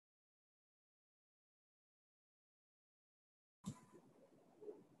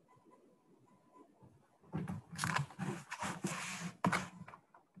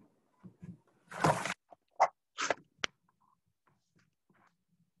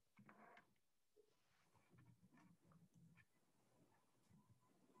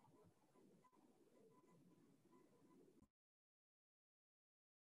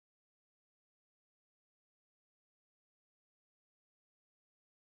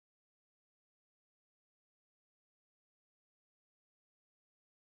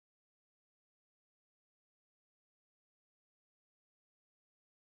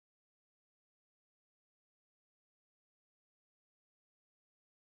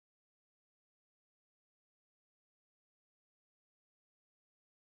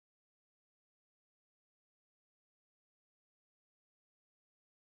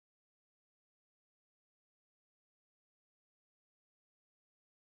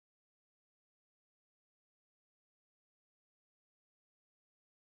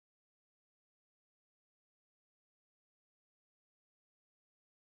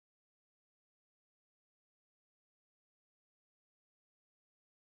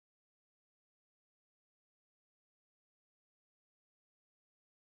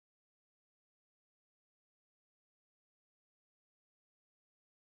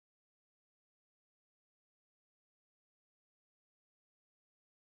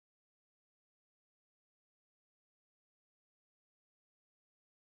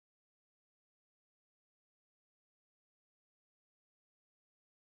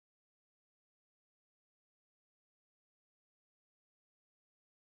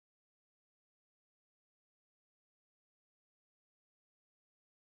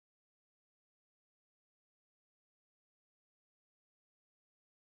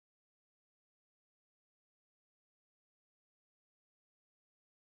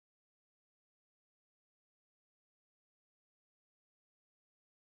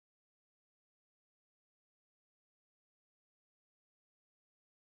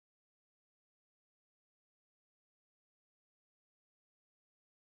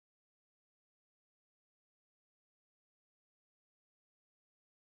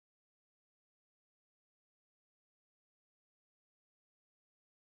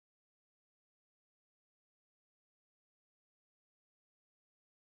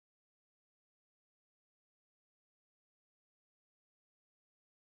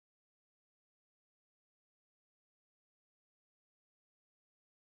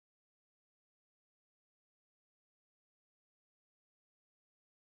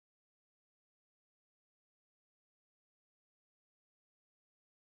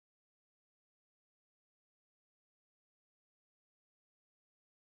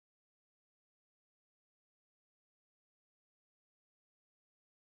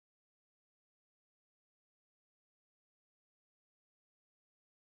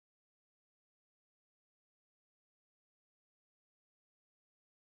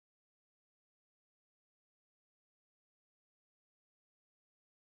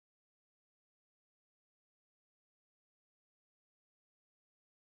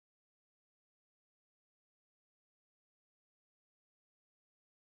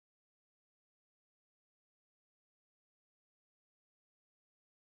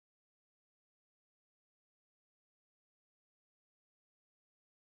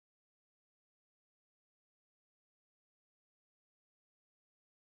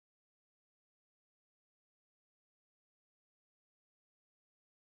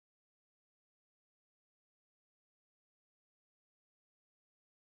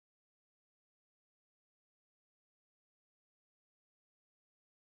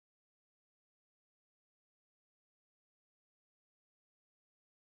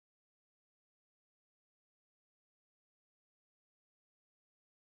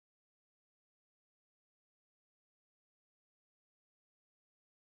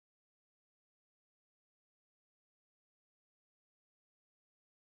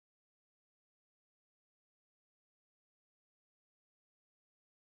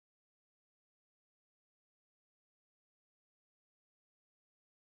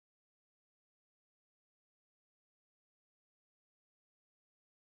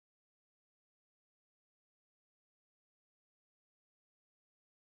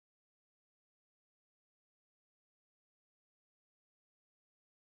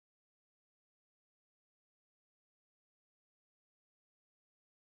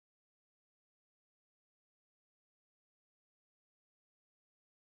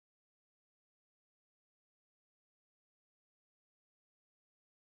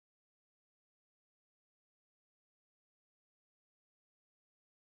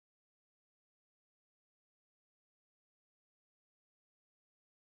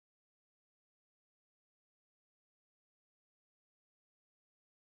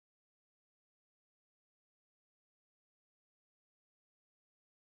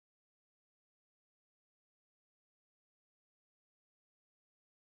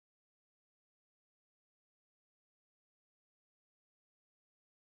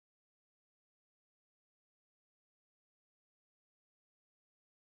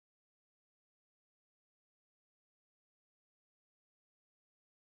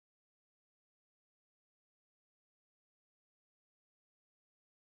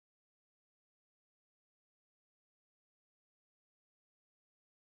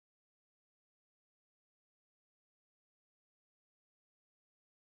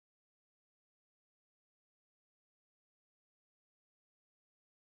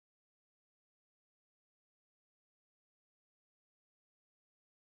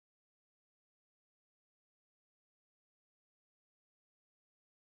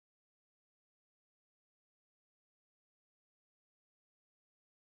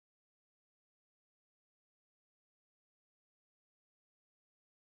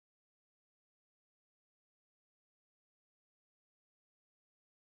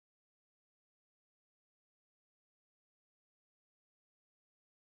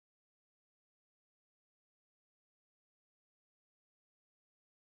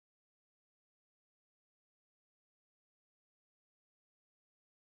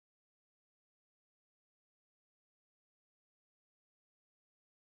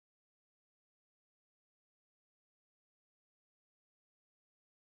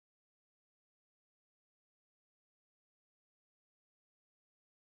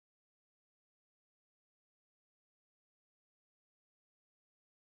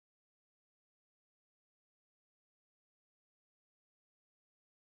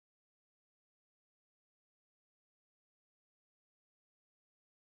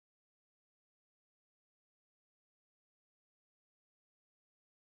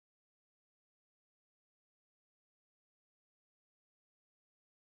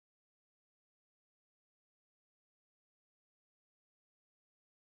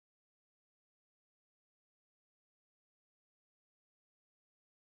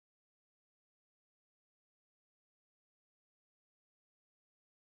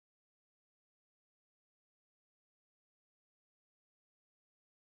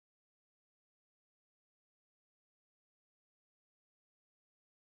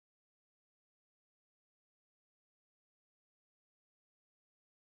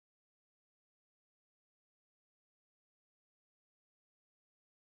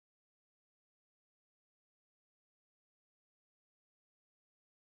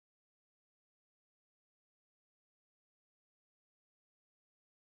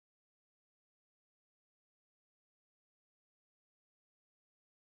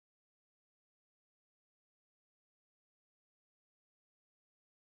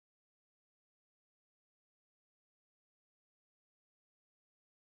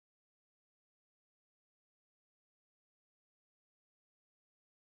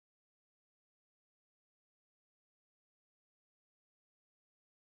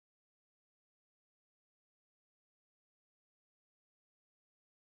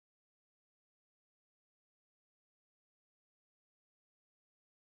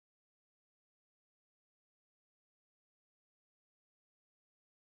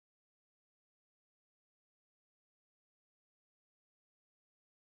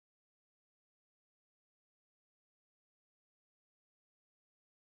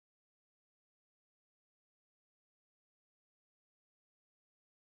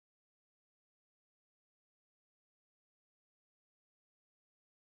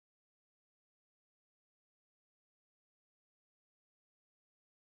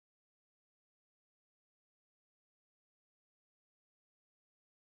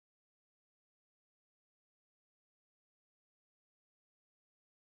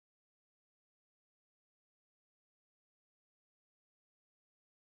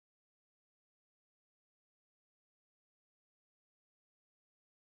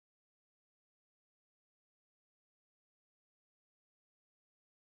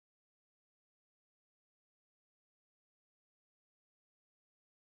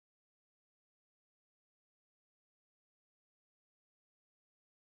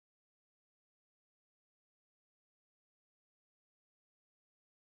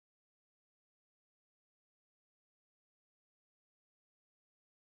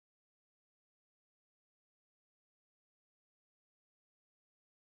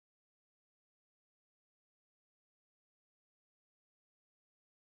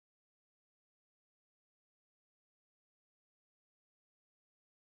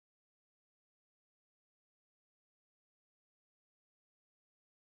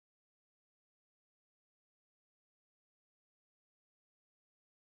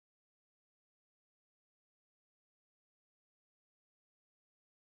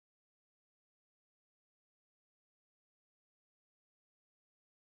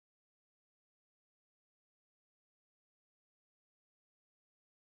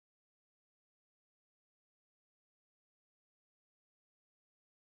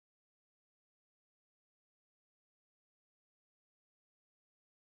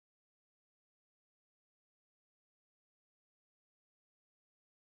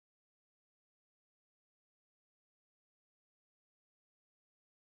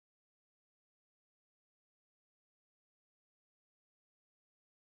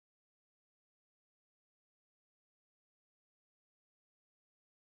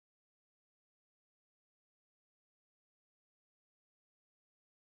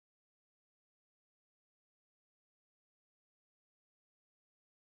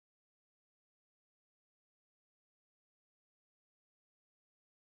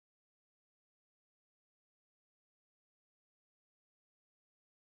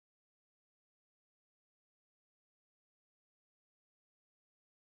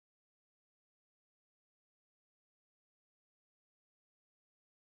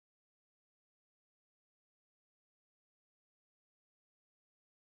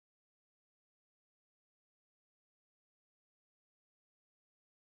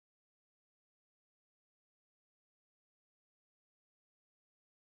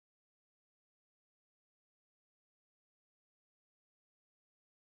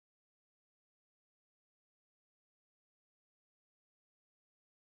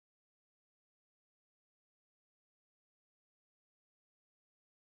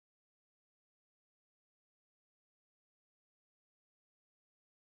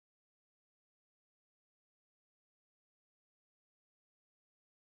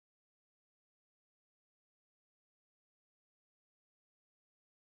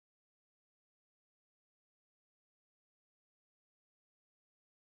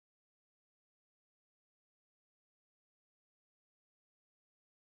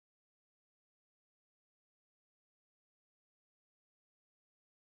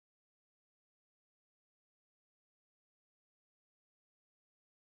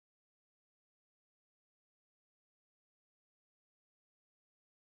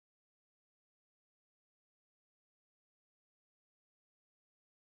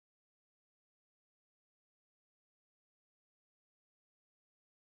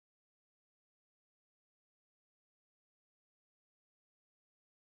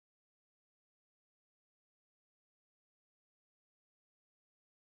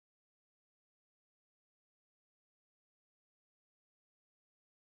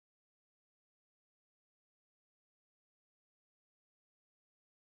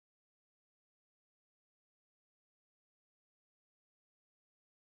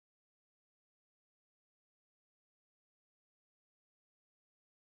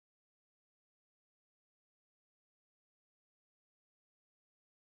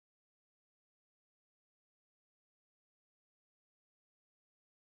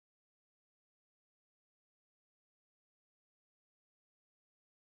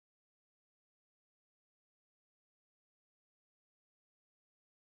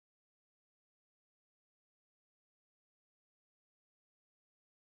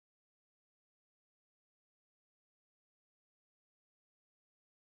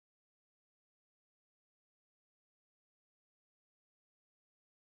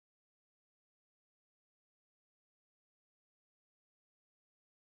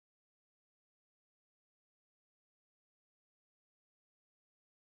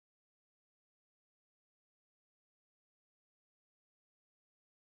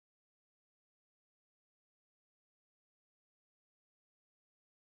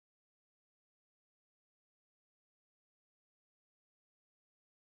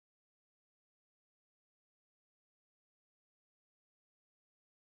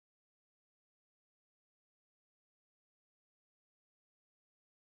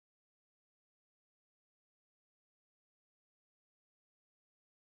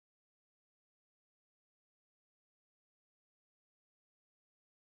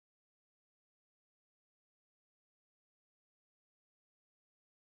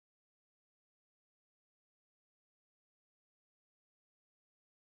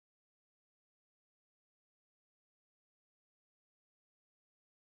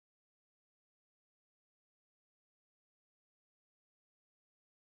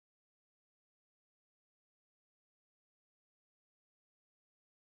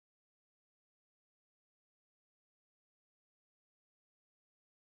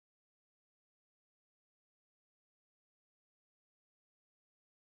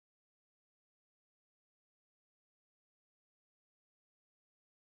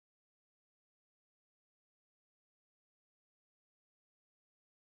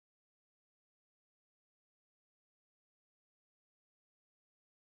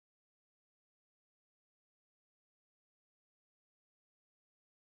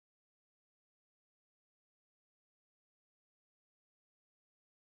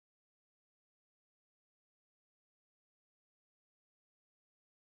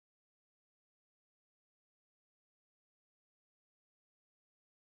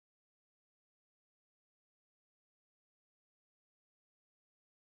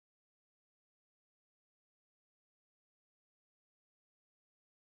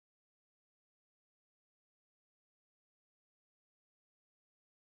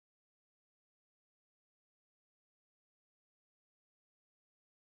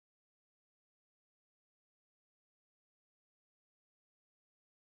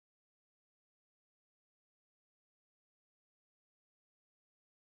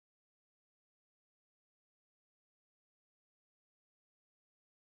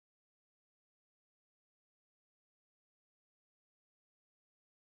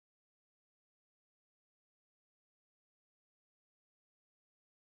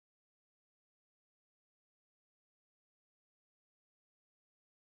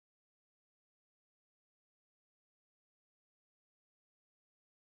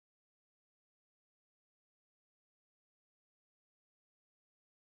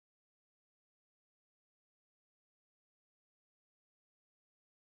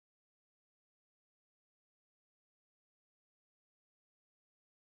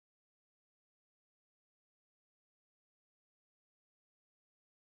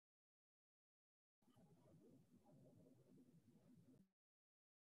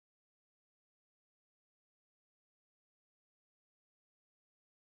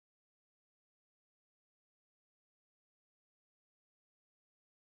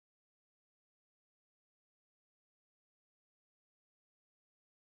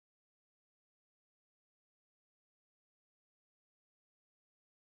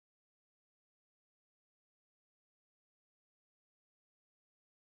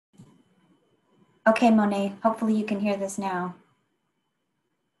Okay, Monet, hopefully you can hear this now.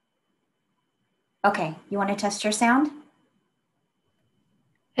 Okay, you want to test your sound?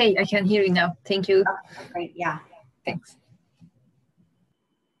 Hey, I can hear you now. Thank you. Okay, great, yeah. Thanks.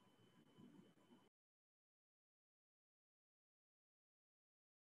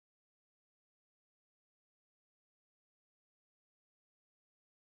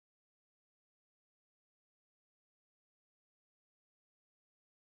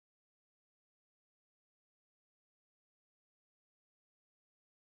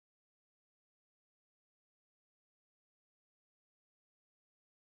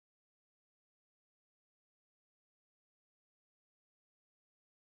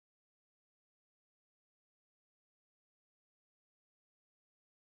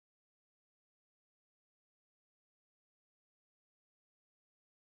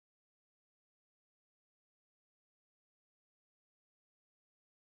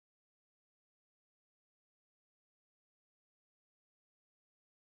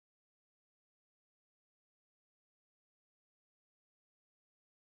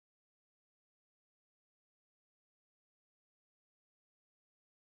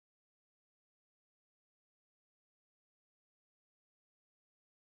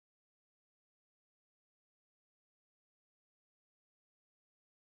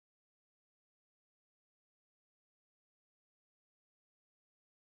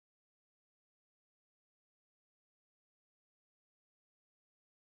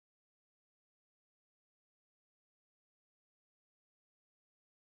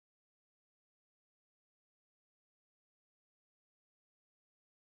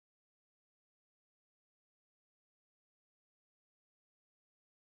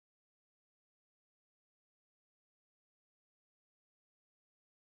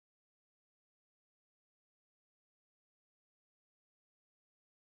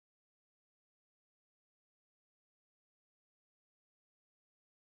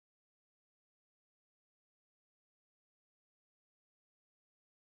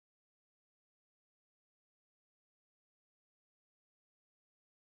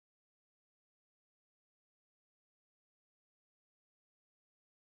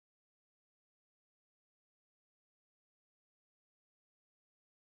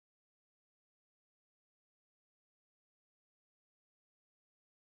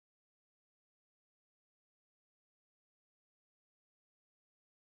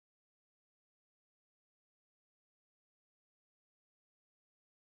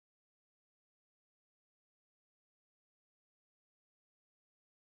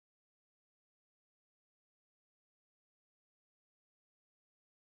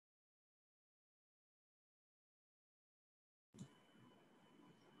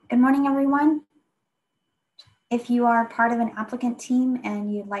 Good morning, everyone. If you are part of an applicant team and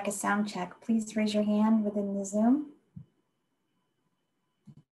you'd like a sound check, please raise your hand within the Zoom.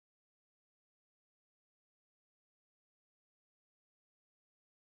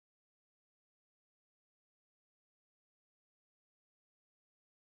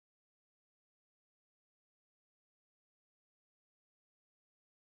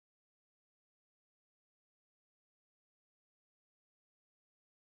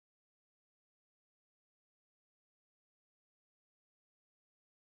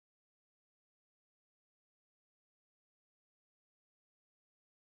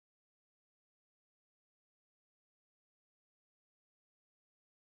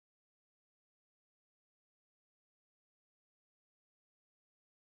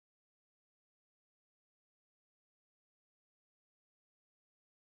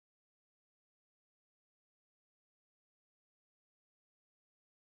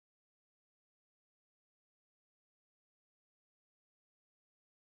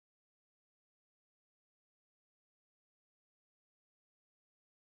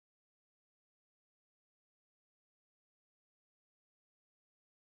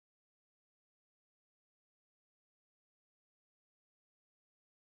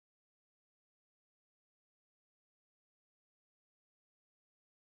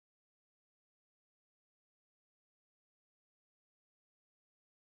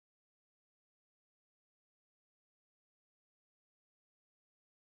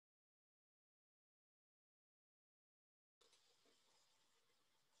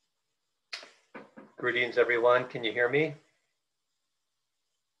 Greetings, everyone. Can you hear me?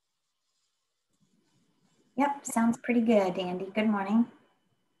 Yep, sounds pretty good, Andy. Good morning.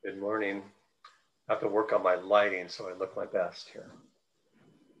 Good morning. I have to work on my lighting so I look my best here.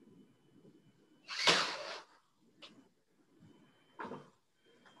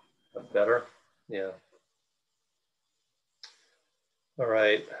 That's better? Yeah. All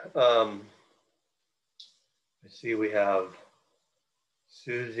right. I see we have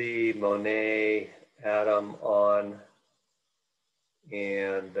Susie, Monet, Adam on,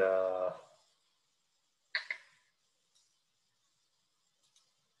 and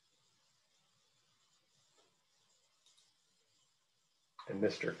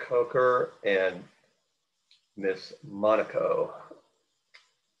Mr. Coker and Miss Monaco.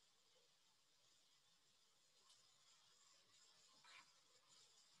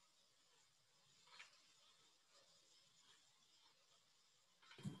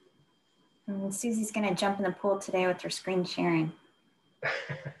 And Susie's going to jump in the pool today with her screen sharing.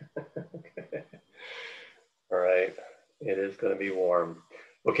 Okay. All right, it is going to be warm.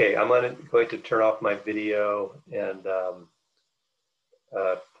 Okay, I'm going to turn off my video and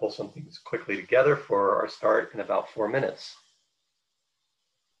pull some things quickly together for our start in about 4 minutes.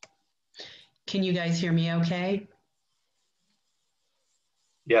 Can you guys hear me okay?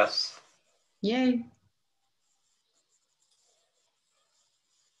 Yes. Yay.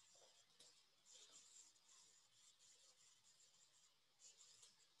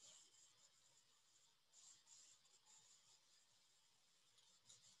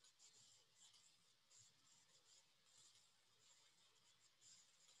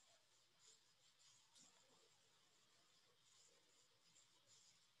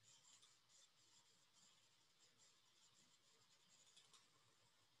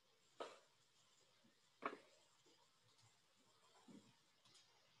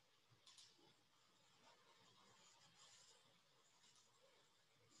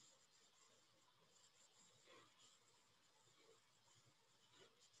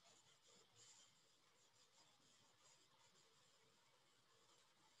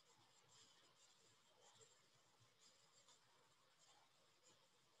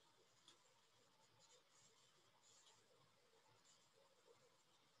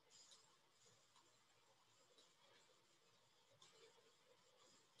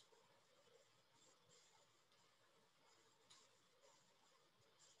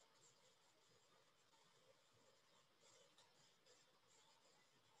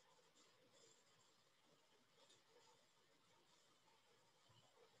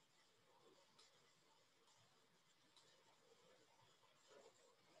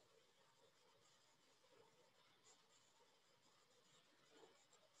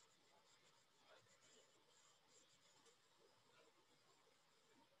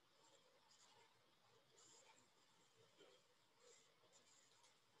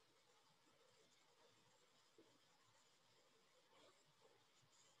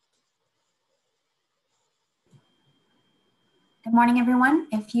 Good morning, everyone.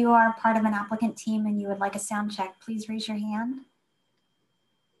 If you are part of an applicant team and you would like a sound check, please raise your hand.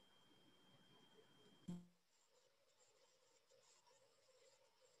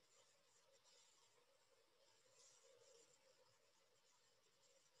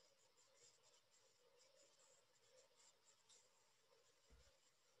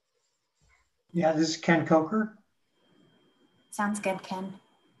 Yeah, this is Ken Coker. Sounds good, Ken.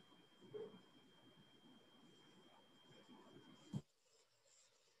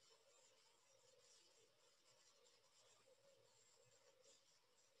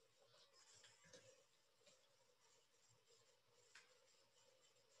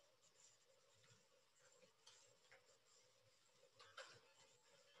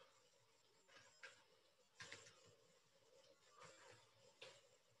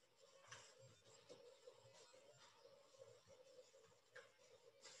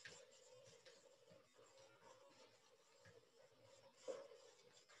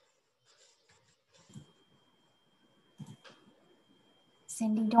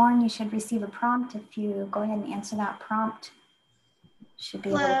 Cindy Dorn, you should receive a prompt. If you go ahead and answer that prompt, should be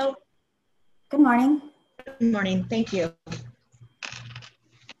able to. Hello. Good morning. Good morning. Thank you.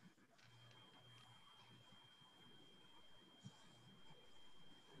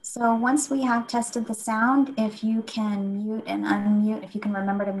 So once we have tested the sound, if you can mute and unmute, if you can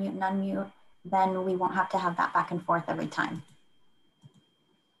remember to mute and unmute, then we won't have to have that back and forth every time.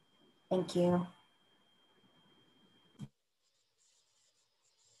 Thank you.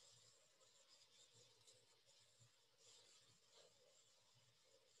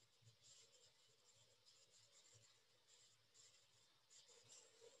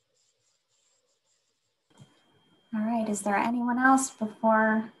 All right, is there anyone else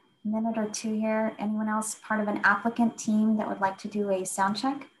before a minute or two here? Anyone else part of an applicant team that would like to do a sound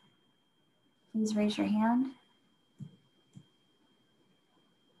check? Please raise your hand.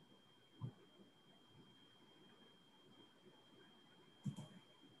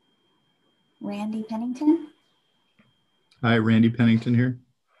 Randy Pennington? Hi, Randy Pennington here.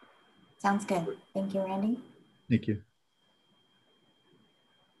 Sounds good. Thank you, Randy. Thank you.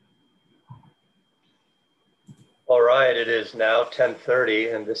 All right, it is now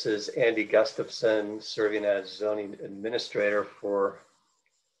 10:30, and this is Andy Gustafson serving as zoning administrator for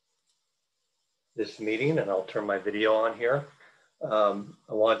this meeting, and I'll turn my video on here. I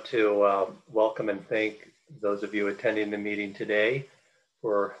want to welcome and thank those of you attending the meeting today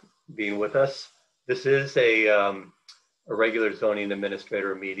for being with us. This is a regular zoning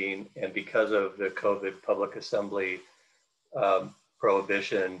administrator meeting, and because of the COVID public assembly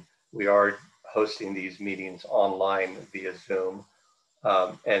prohibition, we are hosting these meetings online via Zoom.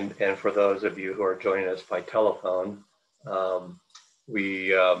 And for those of you who are joining us by telephone,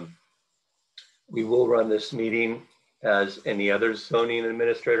 we will run this meeting as any other zoning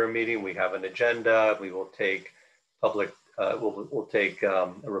administrator meeting. We have an agenda. We will take public, we'll take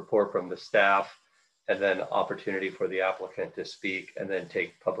a report from the staff, and then opportunity for the applicant to speak, and then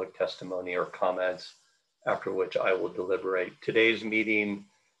take public testimony or comments, after which I will deliberate. Today's meeting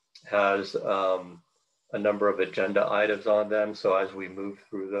has a number of agenda items on them. So as we move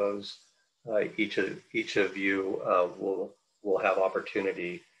through those, each of you will have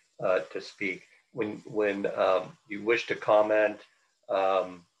opportunity to speak. When you wish to comment,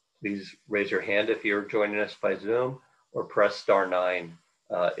 please raise your hand if you're joining us by Zoom, or press *9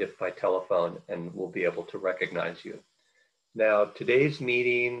 if by telephone, and we'll be able to recognize you. Now, today's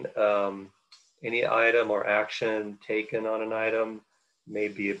meeting, any item or action taken on an item may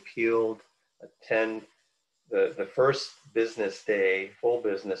be appealed. The first business day, full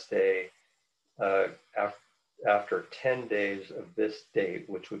business day, after 10 days of this date,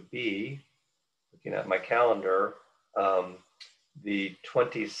 which would be, looking at my calendar, the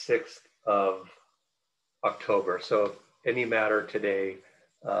 26th of October. So any matter today,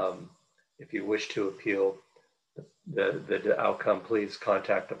 if you wish to appeal the outcome, please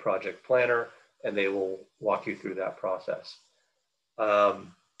contact the project planner, and they will walk you through that process.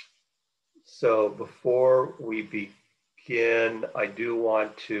 So before we begin, I do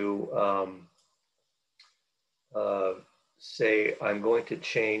want to say I'm going to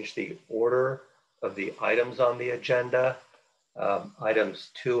change the order of the items on the agenda. Items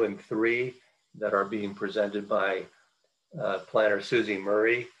 2 and 3 that are being presented by Planner Susie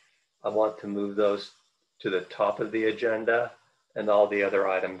Murray, I want to move those to the top of the agenda, and all the other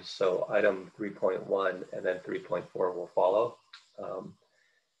items, so item 3.1 and then 3.4 will follow.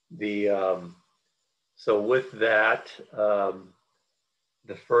 So with that,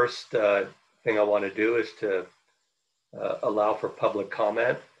 the first thing I want to do is to allow for public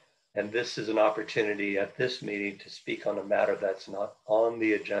comment. And this is an opportunity at this meeting to speak on a matter that's not on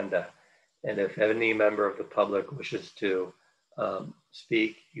the agenda. And if any member of the public wishes to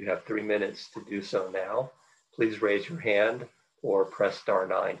speak, you have 3 minutes to do so now. Please raise your hand or press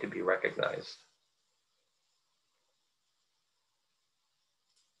 *9 to be recognized.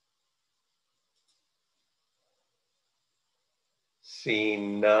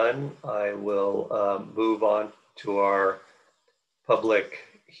 Seeing none, I will move on to our public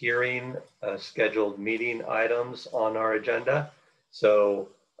hearing scheduled meeting items on our agenda. So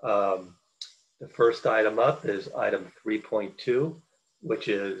the first item up is item 3.2, which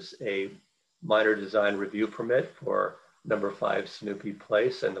is a minor design review permit for number 5 Snoopy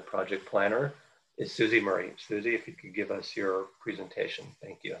Place, and the project planner is Susie Murray. Susie, if you could give us your presentation.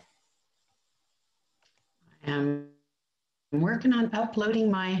 Thank you. I'm working on uploading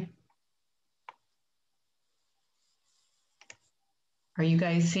my, are you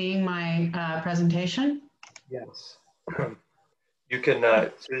guys seeing my presentation? Yes. You can,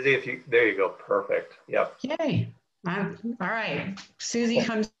 Susie, if you, there you go, perfect. Yep. Yay. All right, Susie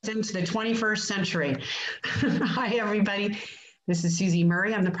comes into the 21st century. Hi, everybody. This is Susie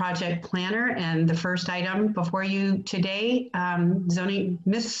Murray. I'm the project planner, and the first item before you today,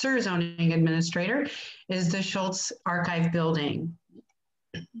 Mr. Zoning Administrator, is the Schultz Archive Building.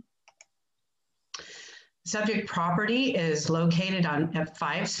 Subject property is located at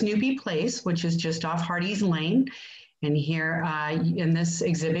 5 Snoopy Place, which is just off Hardy's Lane. And here in this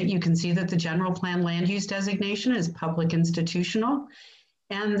exhibit, you can see that the general plan land use designation is public institutional,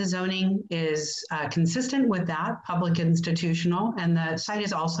 and the zoning is consistent with that, public institutional, and the site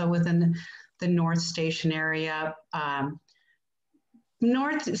is also within the North Station area,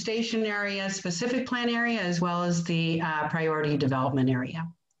 specific plan area, as well as the priority development area.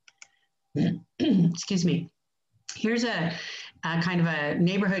 Excuse me. Here's a kind of a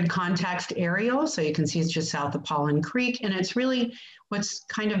neighborhood context aerial. So you can see it's just south of Pollen Creek. And it's really, what's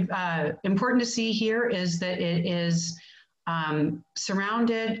kind of important to see here is that it is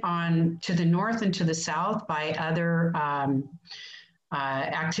surrounded on to the north and to the south by other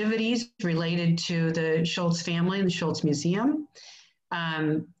activities related to the Schultz family and the Schultz Museum.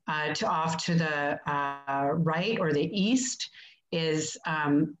 Off to the right or the east is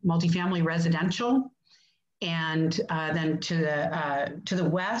multifamily residential. And then to the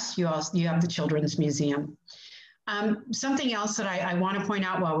west, you have the Children's Museum. Something else that I want to point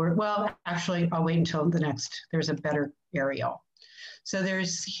out actually, I'll wait until the next, there's a better aerial. So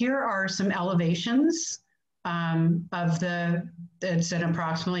here are some elevations it's an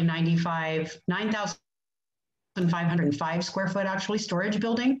approximately 9,505 square foot actually storage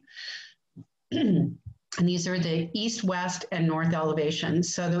building. And these are the east, west, and north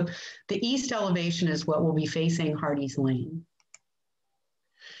elevations. So the east elevation is what will be facing Hardee's Lane.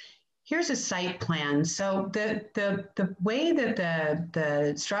 Here's a site plan. So the way that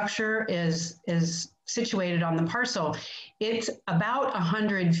the structure is situated on the parcel, it's about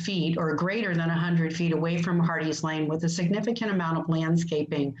 100 feet or greater than 100 feet away from Hardee's Lane with a significant amount of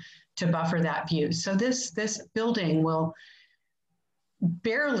landscaping to buffer that view. So this building will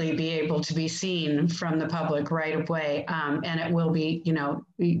barely be able to be seen from the public right of way, and it will be,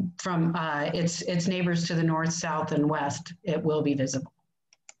 from its neighbors to the north, south, and west, it will be visible.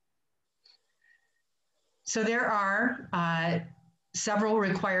 So there are several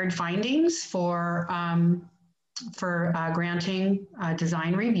required findings for granting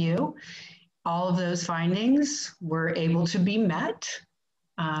design review. All of those findings were able to be met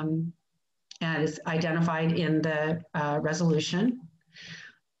as identified in the resolution.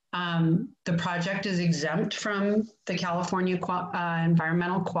 The project is exempt from the California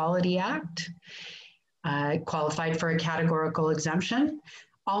Environmental Quality Act, qualified for a categorical exemption.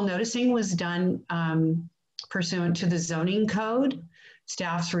 All noticing was done pursuant to the zoning code.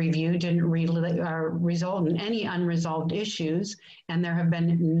 Staff's review didn't result in any unresolved issues, and there have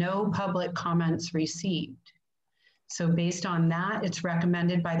been no public comments received. So based on that, it's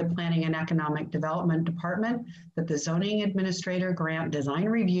recommended by the Planning and Economic Development Department that the zoning administrator grant design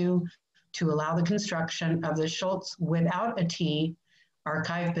review to allow the construction of the Schultz without a T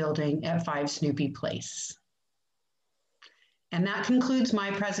archive building at 5 Snoopy Place. And that concludes my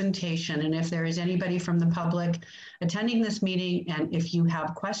presentation. And if there is anybody from the public attending this meeting, and if you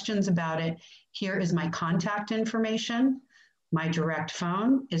have questions about it, here is my contact information. My direct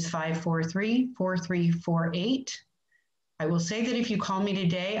phone is 543-4348. I will say that if you call me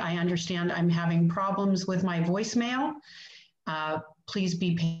today, I understand I'm having problems with my voicemail. Please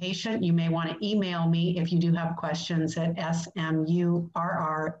be patient. You may want to email me if you do have questions at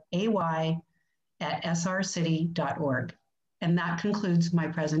smurray@srcity.org. And that concludes my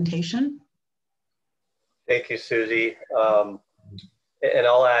presentation. Thank you, Susie. And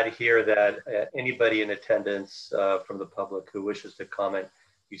I'll add here that anybody in attendance from the public who wishes to comment,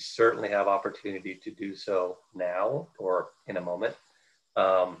 you certainly have opportunity to do so now or in a moment.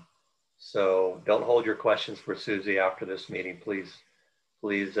 So don't hold your questions for Susie after this meeting. Please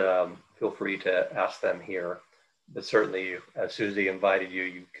feel free to ask them here. But certainly, as Susie invited you,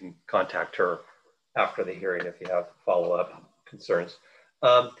 you can contact her after the hearing if you have follow-up concerns.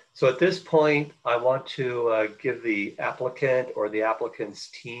 So at this point, I want to give the applicant or the applicant's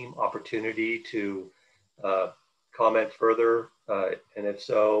team opportunity to comment further. And if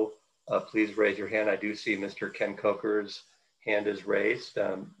so, please raise your hand. I do see Mr. Ken Coker's hand is raised.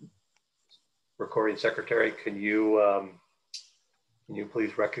 Recording secretary, can you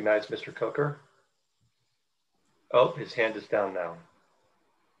please recognize Mr. Coker? Oh, his hand is down now.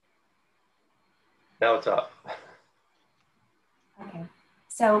 Now it's up. Okay,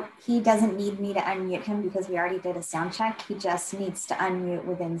 so he doesn't need me to unmute him because we already did a sound check. He just needs to unmute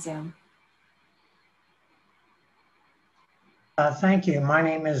within Zoom. Thank you. My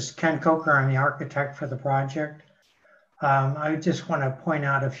name is Ken Coker. I'm the architect for the project. I just want to point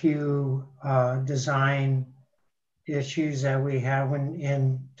out a few design issues that we have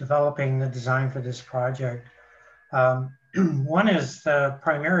in developing the design for this project. One is the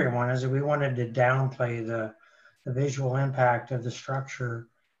primary one is that we wanted to downplay the visual impact of the structure.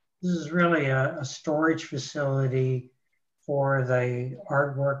 This is really a storage facility for the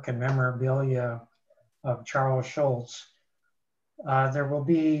artwork and memorabilia of Charles Schultz. There will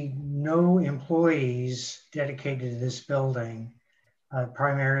be no employees dedicated to this building.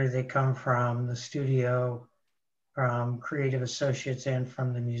 Primarily they come from the studio, from Creative Associates, and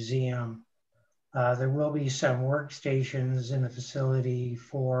from the museum. There will be some workstations in the facility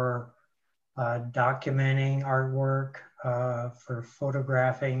for documenting artwork, for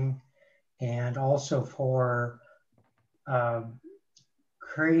photographing, and also for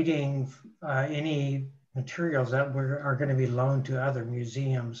creating any materials that are going to be loaned to other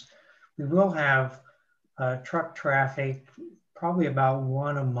museums. We will have truck traffic probably about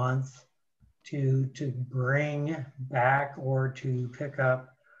one a month to bring back or to pick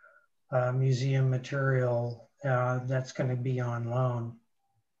up museum material that's going to be on loan.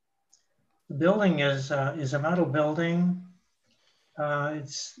 The building is a metal building.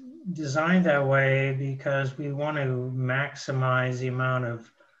 It's designed that way because we want to maximize the amount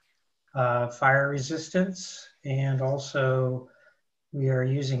of fire resistance, and also we are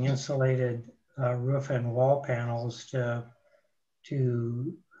using insulated roof and wall panels to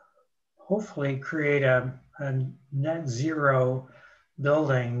hopefully create a net zero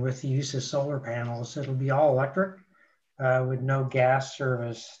building with the use of solar panels. It'll be all electric with no gas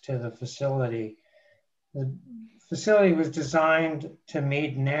service to the facility. The facility was designed to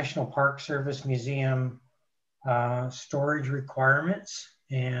meet National Park Service Museum storage requirements,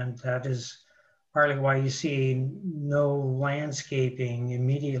 and that is partly why you see no landscaping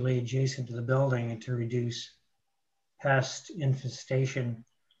immediately adjacent to the building to reduce pest infestation.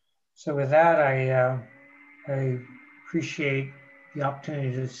 So with that, I appreciate the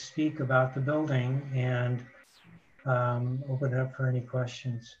opportunity to speak about the building and open it up for any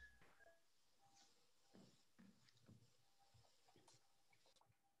questions.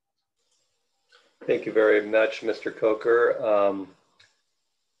 Thank you very much, Mr. Coker.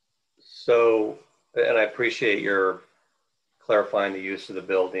 And I appreciate your clarifying the use of the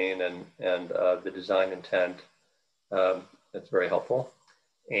building and the design intent. That's very helpful.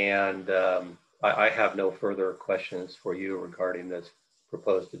 And I have no further questions for you regarding this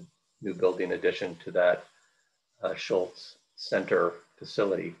proposed new building addition to that Schultz Center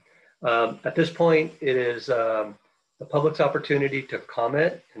facility. At this point, it is the public's opportunity to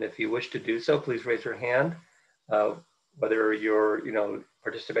comment. And if you wish to do so, please raise your hand, whether you're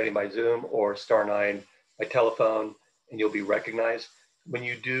participating by Zoom or *9 by telephone, and you'll be recognized. When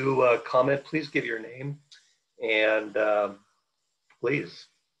you do comment, please give your name and please.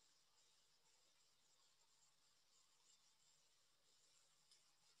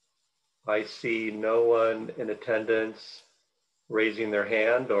 I see no one in attendance raising their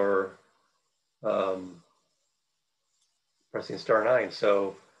hand or pressing *9.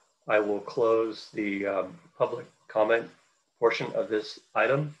 So I will close the public comment portion of this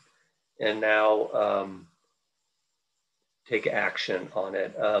item and now take action on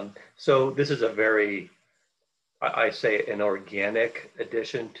it. So this is a very, I say, an organic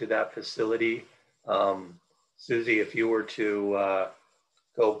addition to that facility. Susie, if you were to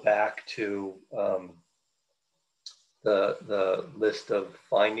go back to the list of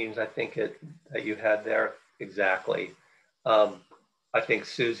findings, I think that you had there, exactly. I think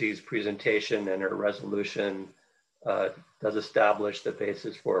Susie's presentation and her resolution does establish the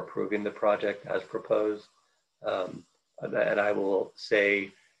basis for approving the project as proposed. And I will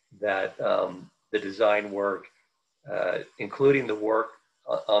say that the design work, including the work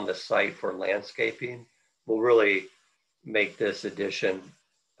on the site for landscaping, will really make this addition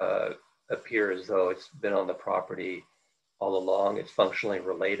appear as though it's been on the property all along. It's functionally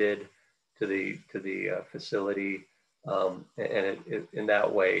related to the facility, and it in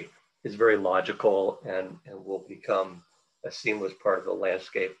that way is very logical and will become a seamless part of the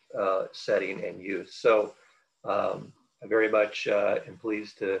landscape setting and use. So I very much am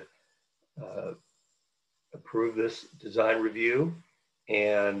pleased to approve this design review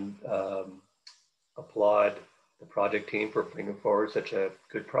and applaud the project team for bringing forward such a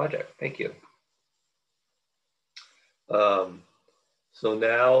good project. Thank you. So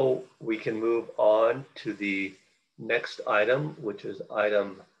now we can move on to the next item, which is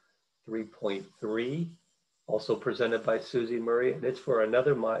item 3.3, also presented by Susie Murray, and it's for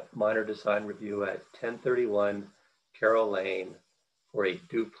another minor design review at 1031 Carroll Lane for a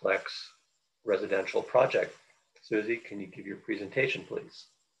duplex residential project. Susie, can you give your presentation, please?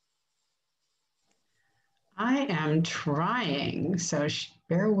 I am trying, so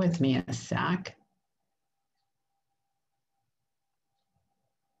bear with me a sec.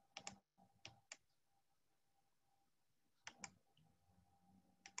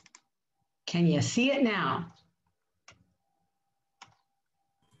 Can you see it now?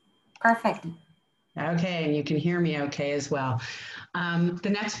 Perfect. Okay, and you can hear me okay as well. The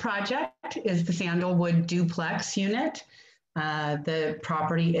next project is the Sandalwood Duplex Unit. The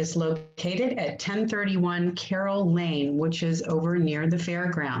property is located at 1031 Carroll Lane, which is over near the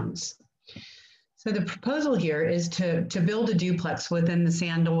fairgrounds. So the proposal here is to build a duplex within the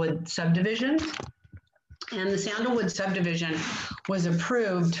Sandalwood subdivision. And the Sandalwood subdivision was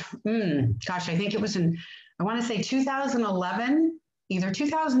approved, gosh, I think it was in, I want to say 2011, either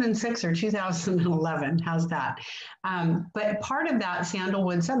 2006 or 2011, how's that? But part of that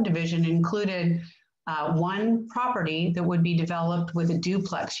Sandalwood subdivision included one property that would be developed with a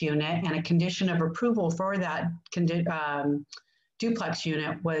duplex unit, and a condition of approval for that duplex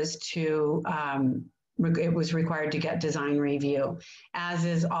unit was to, it was required to get design review, as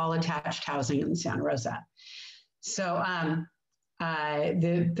is all attached housing in Santa Rosa. So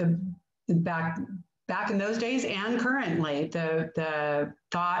back in those days and currently, the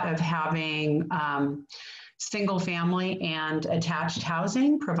thought of having single family and attached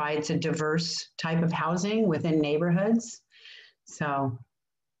housing provides a diverse type of housing within neighborhoods. So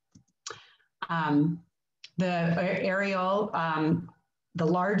the aerial, the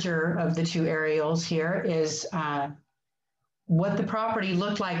larger of the two aerials here is what the property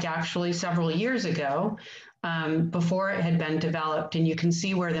looked like actually several years ago, before it had been developed. And you can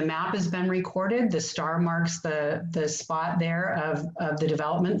see where the map has been recorded. The star marks the spot there of the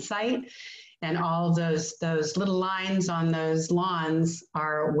development site. And all those little lines on those lawns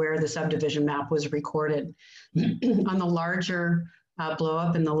are where the subdivision map was recorded. On the larger blow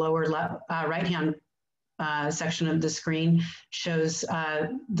up in the lower left, right-hand section of the screen shows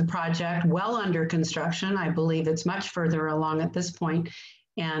the project well under construction. I believe it's much further along at this point.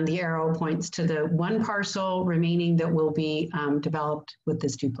 And the arrow points to the one parcel remaining that will be developed with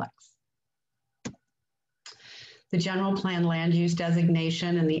this duplex. The general plan land use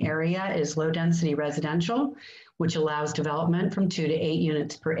designation in the area is low density residential, which allows development from 2 to 8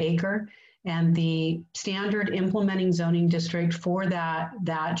 units per acre. And the standard implementing zoning district for that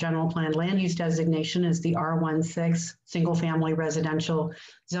general plan land use designation is the R16 single family residential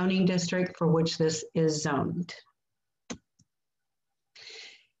zoning district, for which this is zoned.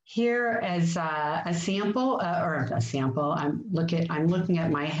 Here is a sample, I'm looking at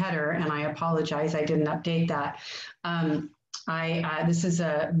my header, and I apologize, I didn't update that. This is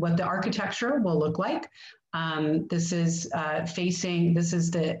what the architecture will look like. This is if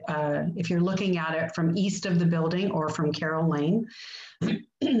you're looking at it from east of the building or from Carroll Lane,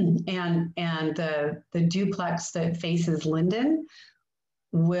 and the duplex that faces Linden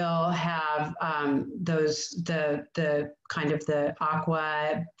will have the kind of the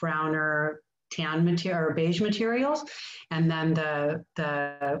aqua, browner, tan material or beige materials, and then the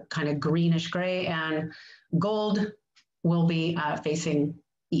kind of greenish gray and gold will be facing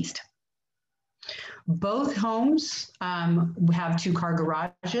east. Both homes have 2-car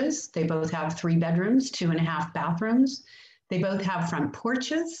garages. They both have 3 bedrooms, 2.5 bathrooms. They both have front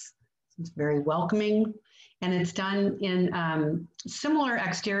porches. It's very welcoming. And it's done in similar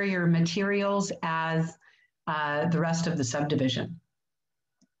exterior materials as the rest of the subdivision.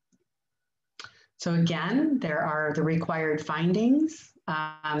 So again, there are the required findings.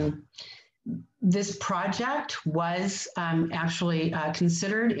 This project was actually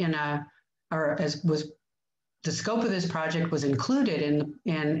considered the scope of this project was included in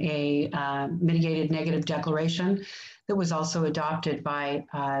a mitigated negative declaration that was also adopted by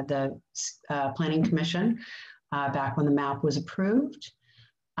the Planning Commission back when the map was approved.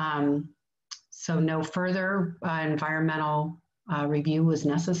 So no further environmental review was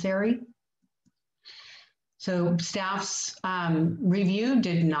necessary. So staff's review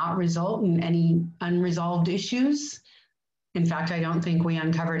did not result in any unresolved issues. In fact, I don't think we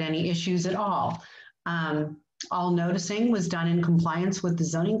uncovered any issues at all. All noticing was done in compliance with the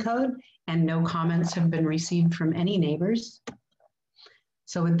zoning code, and no comments have been received from any neighbors.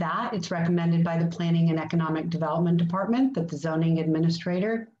 So with that, it's recommended by the Planning and Economic Development Department that the zoning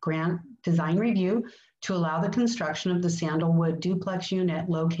administrator grant design review to allow the construction of the Sandalwood duplex unit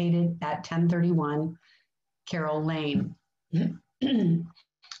located at 1031 Carroll Lane. And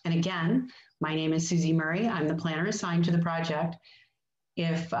again, my name is Susie Murray. I'm the planner assigned to the project.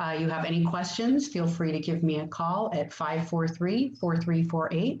 If you have any questions, feel free to give me a call at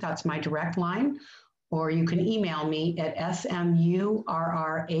 543-4348. That's my direct line. Or you can email me at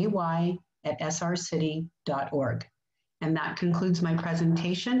smurray@srcity.org. And that concludes my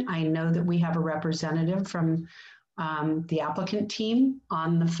presentation. I know that we have a representative from the applicant team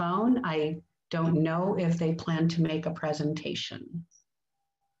on the phone. I don't know if they plan to make a presentation.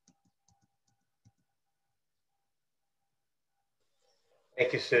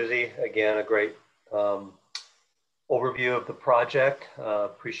 Thank you, Susie. Again, a great overview of the project.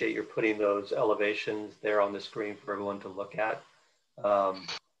 Appreciate your putting those elevations there on the screen for everyone to look at.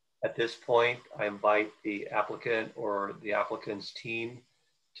 At this point, I invite the applicant or the applicant's team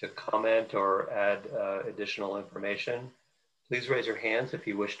to comment or add additional information. Please raise your hands if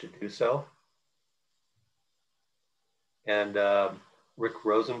you wish to do so. And Rick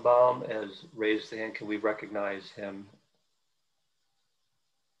Rosenbaum has raised the hand. Can we recognize him?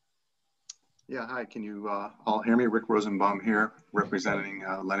 Yeah, hi, can you all hear me? Rick Rosenbaum here, representing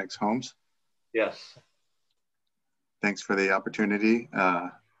Lennox Homes. Yes. Thanks for the opportunity. I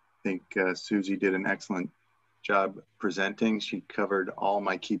think Susie did an excellent job presenting. She covered all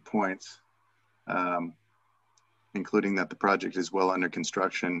my key points, including that the project is well under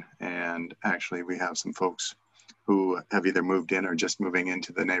construction. And actually we have some folks who have either moved in or just moving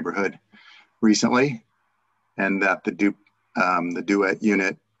into the neighborhood recently, and that the duet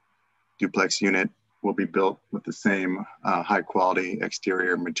unit, duplex unit will be built with the same high quality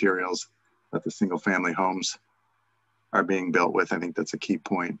exterior materials that the single family homes are being built with. I think that's a key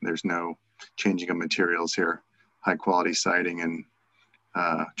point. There's no changing of materials here. High quality siding and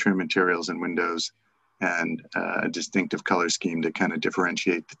trim materials and windows, and a distinctive color scheme to kind of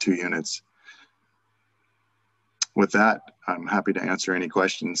differentiate the two units. With that, I'm happy to answer any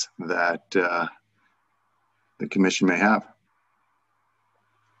questions that the commission may have.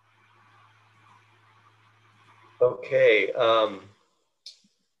 Okay.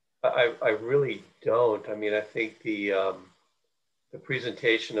 I really don't. I mean, I think the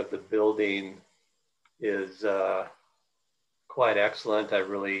presentation of the building is quite excellent. I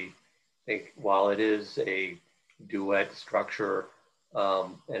really think while it is a duet structure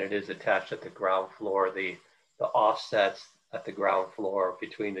and it is attached at the ground floor, the offsets at the ground floor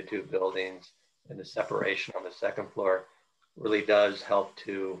between the two buildings and the separation on the second floor really does help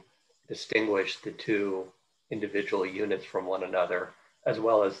to distinguish the two individual units from one another, as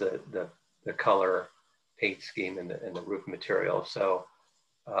well as the color paint scheme and the roof material. So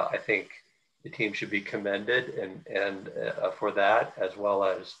I think the team should be commended and for that, as well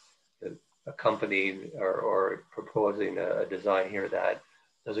as accompanying or proposing a design here that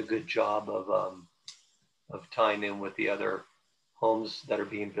does a good job of tying in with the other homes that are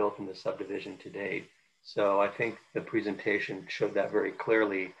being built in the subdivision to date. So I think the presentation showed that very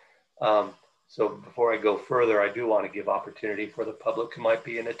clearly. So before I go further, I do want to give opportunity for the public who might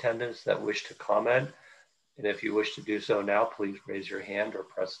be in attendance that wish to comment. And if you wish to do so now, please raise your hand or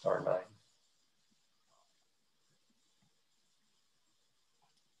press *9.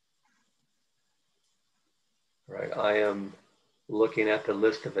 All right, I am looking at the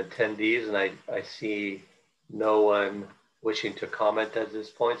list of attendees and I see no one wishing to comment at this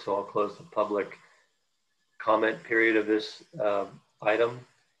point. So I'll close the public comment period of this item.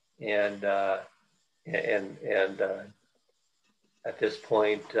 And at this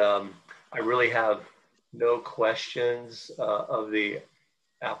point, I really have no questions of the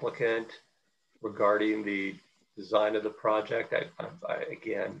applicant regarding the design of the project.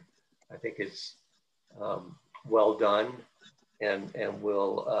 Again, I think it's well done and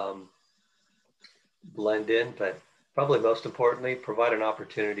will blend in, but probably most importantly, provide an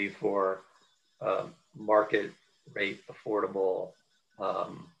opportunity for market rate affordable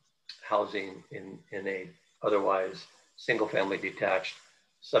housing in a otherwise single family detached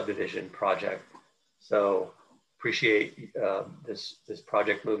subdivision project. So appreciate this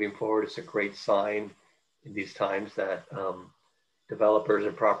project moving forward. It's a great sign in these times that developers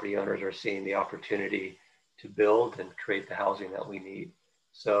and property owners are seeing the opportunity to build and create the housing that we need.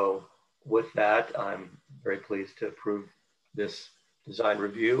 So with that, I'm very pleased to approve this design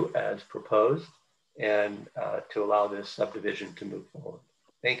review as proposed and to allow this subdivision to move forward.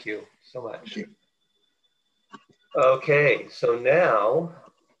 Thank you so much. Thank you. Okay, so now,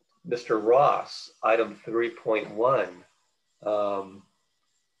 Mr. Ross, item 3.1,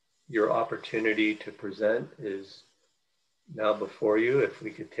 your opportunity to present is now before you. If we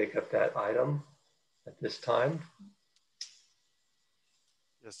could take up that item at this time.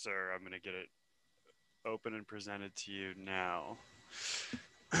 Yes, sir. I'm going to get it open and presented to you now.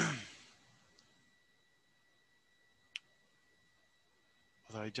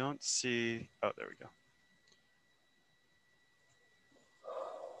 Although I don't see, oh, there we go.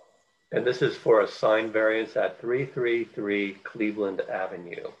 And this is for a sign variance at 333 Cleveland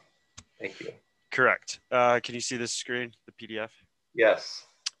Avenue. Thank you. Correct. Can you see this screen, the PDF? Yes.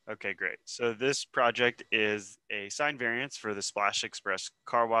 Okay, great. So this project is a sign variance for the Splash Express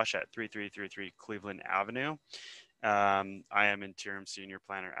car wash at 3333 Cleveland Avenue. I am interim senior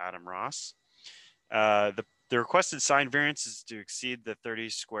planner Adam Ross. The requested sign variance is to exceed the 30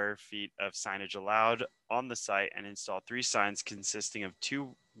 square feet of signage allowed on the site and install 3 signs consisting of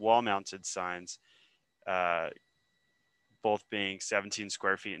 2 wall-mounted signs, both being 17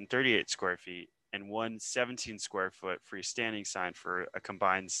 square feet and 38 square feet, and 1 17 square foot freestanding sign for a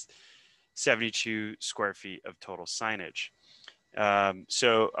combined 72 square feet of total signage.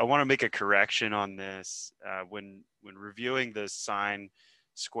 So I want to make a correction on this. When reviewing the sign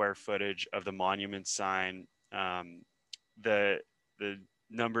square footage of the monument sign, the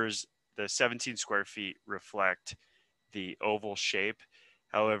numbers, the 17 square feet reflect the oval shape.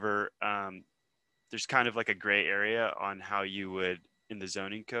 However, there's kind of like a gray area on how you would, in the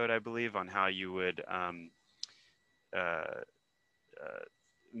zoning code, I believe, on how you would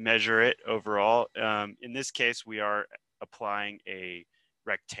measure it overall. In this case, we are applying a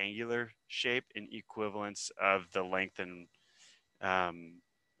rectangular shape in equivalence of the length and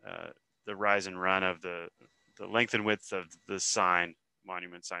the rise and run of the length and width of the sign,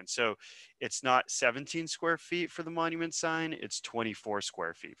 monument sign. So it's not 17 square feet for the monument sign, it's 24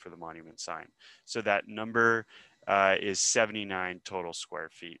 square feet for the monument sign. So that number is 79 total square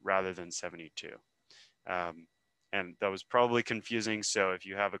feet rather than 72. And that was probably confusing. So if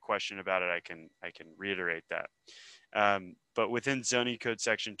you have a question about it, I can reiterate that. But within zoning code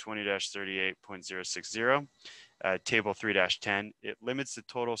section 20-38.060, table 3-10, it limits the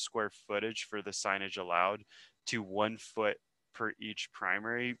total square footage for the signage allowed to 1 foot per each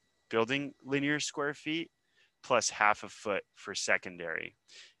primary building linear square feet plus half a foot for secondary.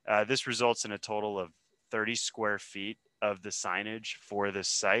 This results in a total of 30 square feet of the signage for this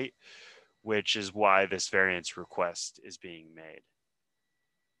site, which is why this variance request is being made.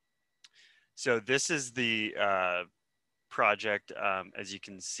 So this is the project. As you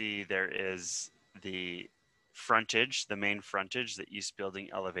can see, there is the frontage, the main frontage, the east building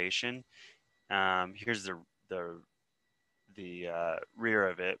elevation. Here's the rear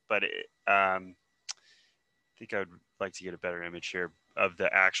of it, but I think I would like to get a better image here of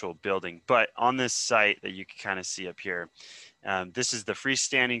the actual building. But on this site that you can kind of see up here, this is the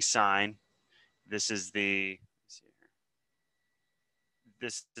freestanding sign. This is the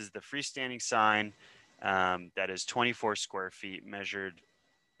freestanding sign that is 24 square feet measured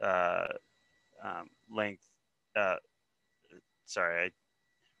length. Sorry,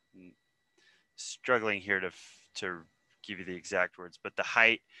 I'm struggling here to give you the exact words, but the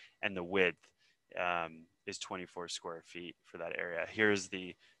height and the width is 24 square feet for that area. Here's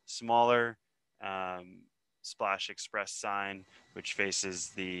the smaller Splash Express sign, which faces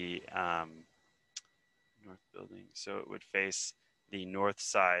the north building. So it would face the north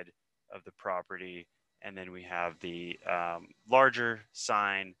side of the property. And then we have the larger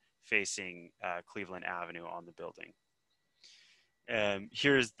sign facing Cleveland Avenue on the building.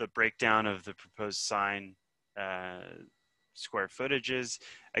 Here's the breakdown of the proposed sign square footages.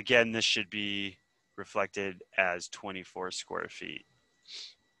 Again, this should be reflected as 24 square feet.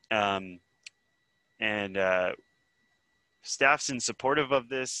 Staff's in supportive of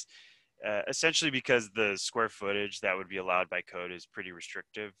this, essentially because the square footage that would be allowed by code is pretty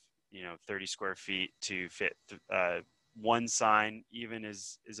restrictive. 30 square feet to fit one sign even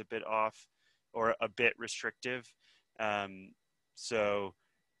is a bit off or a bit restrictive. So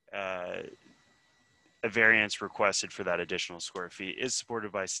a variance requested for that additional square feet is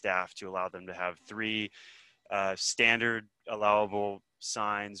supported by staff to allow them to have 3 standard allowable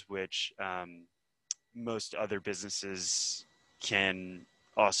signs, which most other businesses can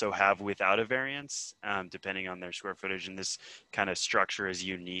also have without a variance, depending on their square footage. And this kind of structure is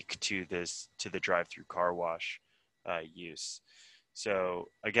unique to the drive-through car wash use. So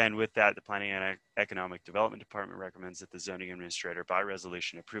again, with that, the Planning and Economic Development Department recommends that the zoning administrator by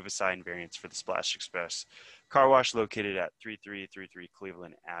resolution approve a sign variance for the Splash Express car wash located at 3333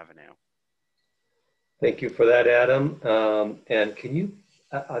 Cleveland Avenue. Thank you for that, Adam. And can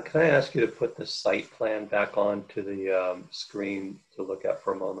I ask you to put the site plan back onto the screen to look at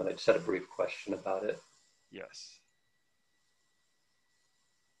for a moment? I just had a brief question about it. Yes.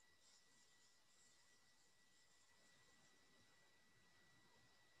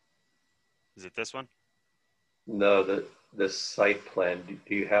 Is it this one? No, the site plan.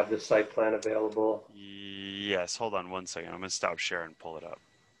 Do you have the site plan available? Yes. Hold on one second. I'm going to stop share and pull it up.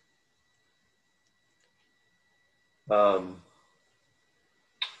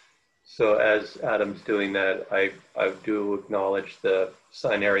 So as Adam's doing that, I do acknowledge the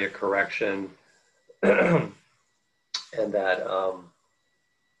sign area correction and that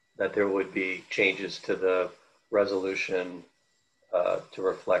that there would be changes to the resolution to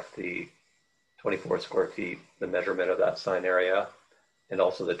reflect the 24 square feet, the measurement of that sign area, and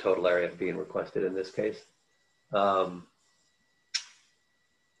also the total area being requested in this case. Adam,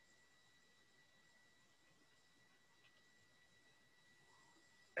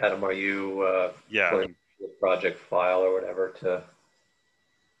 are you pulling the project file or whatever to?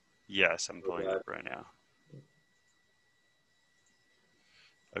 Yes, I'm pulling it up right now.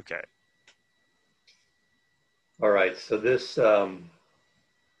 Okay. All right, so this, I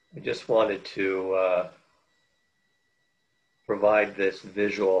just wanted to provide this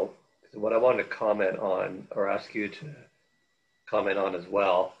visual. What I wanted to comment on, or ask you to comment on as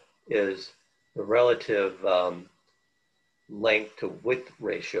well, is the relative length to width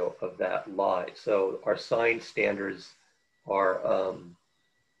ratio of that lot. So our sign standards are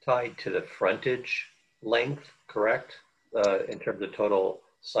tied to the frontage length, correct? In terms of total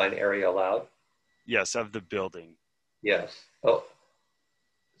sign area allowed? Yes, of the building. Yes. Oh,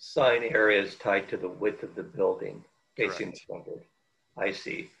 sign area is tied to the width of the building facing the frontage. I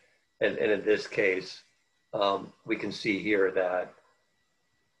see. And in this case, we can see here that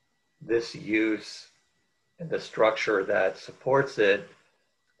this use and the structure that supports it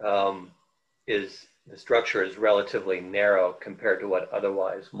is relatively narrow compared to what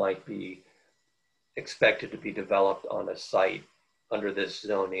otherwise might be expected to be developed on a site under this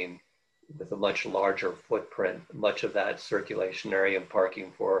zoning with a much larger footprint. Much of that circulation area and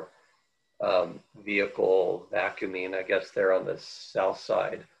parking for vehicle vacuuming, I guess they're on the south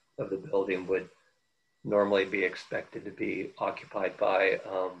side of the building, would normally be expected to be occupied by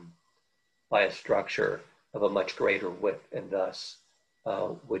a structure of a much greater width, and thus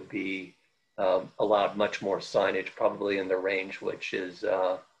would be allowed much more signage, probably in the range which is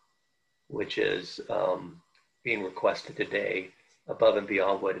being requested today, above and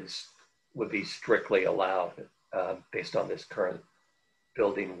beyond what would be strictly allowed based on this current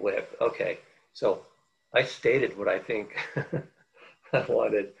building width. Okay, so I stated what I think I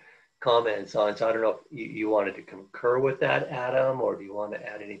wanted comments on. So I don't know if you wanted to concur with that, Adam, or do you want to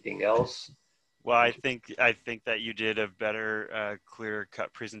add anything else? Well, I think that you did a better,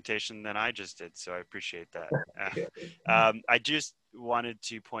 clear-cut presentation than I just did, so I appreciate that. I just wanted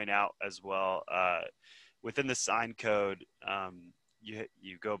to point out as well, within the sign code,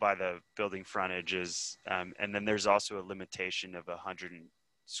 you go by the building frontages, and then there's also a limitation of 100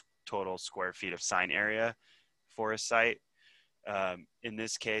 total square feet of sign area for a site. In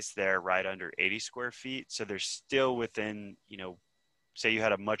this case, they're right under 80 square feet, so they're still within, say you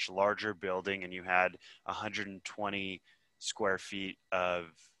had a much larger building and you had 120 square feet of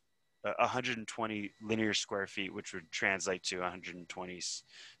 120 linear square feet, which would translate to 120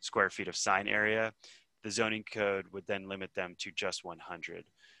 square feet of sign area. The zoning code would then limit them to just 100.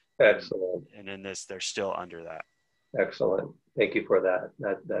 Excellent. And in this, they're still under that. Excellent. Thank you for that.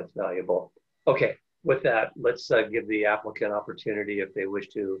 That's valuable. Okay, with that, let's give the applicant opportunity if they wish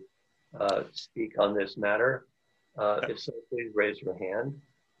to speak on this matter. If so, please raise your hand.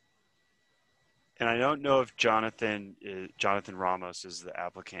 And I don't know if Jonathan Ramos is the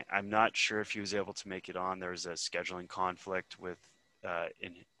applicant. I'm not sure if he was able to make it on. There's a scheduling conflict with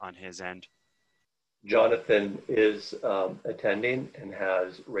on his end. Jonathan is attending and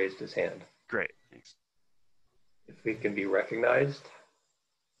has raised his hand. Great, thanks. If we can be recognized.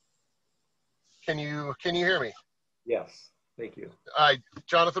 Can you hear me? Yes, thank you.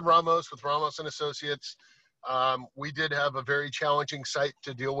 Jonathan Ramos with Ramos and Associates. We did have a very challenging site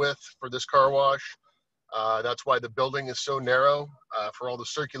to deal with for this car wash. That's why the building is so narrow for all the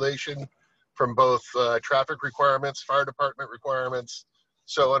circulation from both traffic requirements, fire department requirements,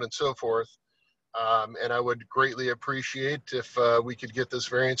 so on and so forth. And I would greatly appreciate if we could get this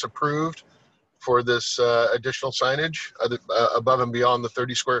variance approved for this additional signage above and beyond the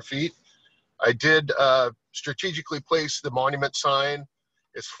 30 square feet. I did strategically place the monument sign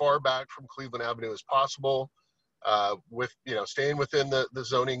as far back from Cleveland Avenue as possible, with staying within the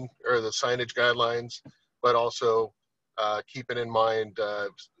zoning or the signage guidelines, but also keeping in mind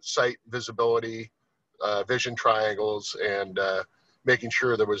site visibility, vision triangles, and making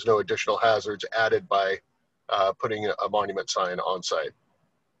sure there was no additional hazards added by putting a monument sign on site.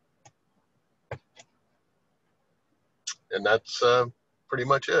 And that's pretty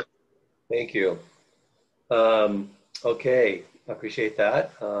much it. Thank you. Okay, I appreciate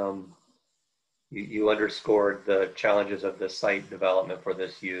that. You underscored the challenges of the site development for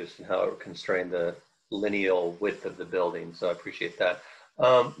this use and how it constrained the lineal width of the building. So I appreciate that.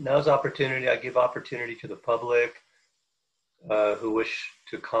 Now's opportunity. I give opportunity to the public who wish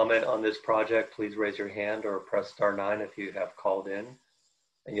to comment on this project. Please raise your hand or press *9 if you have called in,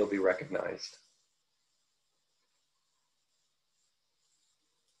 and you'll be recognized.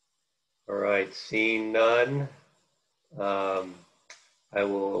 All right, seeing none, I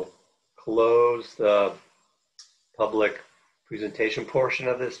will close the public presentation portion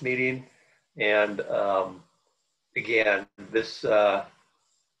of this meeting. And again, this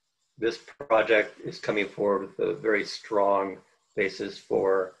project is coming forward with a very strong basis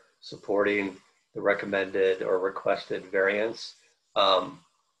for supporting the recommended or requested variance.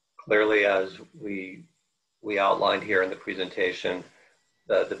 Clearly, as we outlined here in the presentation,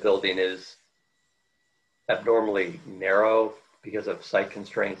 the building is abnormally narrow because of site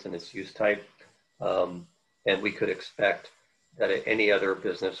constraints and its use type. And we could expect that any other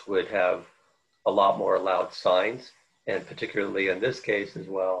business would have a lot more allowed signs. and particularly in this case as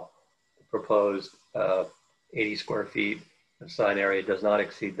well, the proposed 80 square feet of sign area does not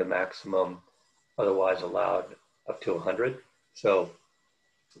exceed the maximum otherwise allowed up to 100. So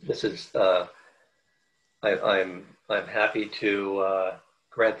this is, I'm happy to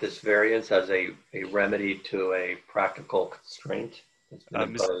grant this variance as a remedy to a practical constraint that's been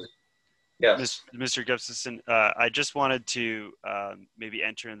imposed. Yes. Mr. Gustafson, I just wanted to maybe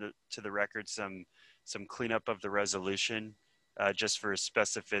enter into the record some cleanup of the resolution, just for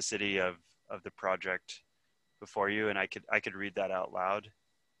specificity of the project before you, and I could read that out loud.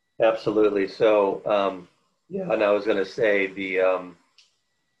 Absolutely. So yeah, and I was going to say the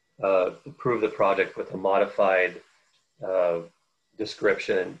approve the project with a modified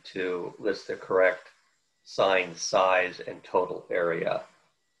description to list the correct sign size and total area.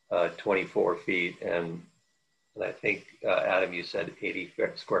 24 feet, and I think, Adam, you said 80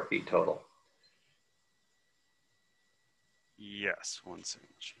 square feet total. Yes, 1 second.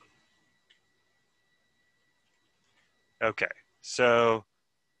 Okay, so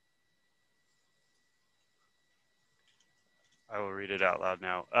I will read it out loud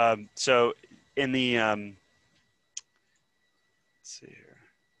now. So in the, let's see here.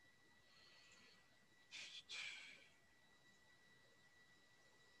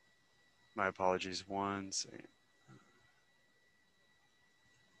 My apologies, 1 second.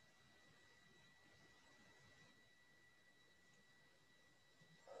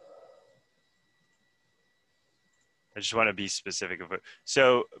 I just want to be specific of it.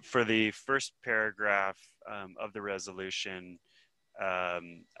 So for the first paragraph of the resolution,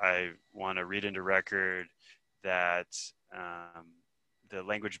 I want to read into record that the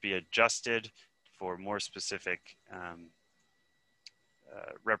language be adjusted for more specific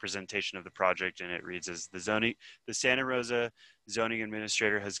representation of the project, and it reads as the Santa Rosa zoning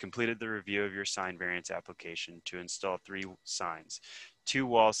administrator has completed the review of your sign variance application to install 3 signs, 2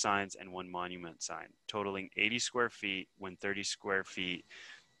 wall signs and 1 monument sign, totaling 80 square feet when 30 square feet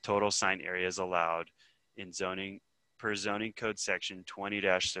total sign area is allowed in zoning per zoning code section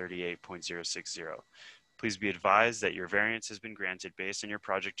 20-38.060. Please be advised that your variance has been granted based on your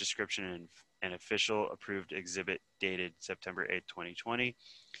project description and an official approved exhibit dated September 8, 2020.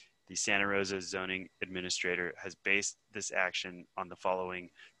 The Santa Rosa zoning administrator has based this action on the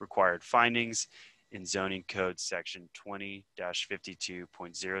following required findings in zoning code section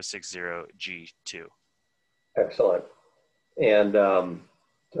 20-52.060 G2. Excellent. And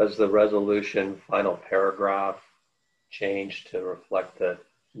does the resolution final paragraph change to reflect the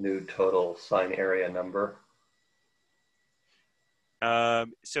new total sign area number?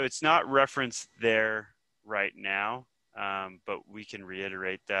 So it's not referenced there right now, but we can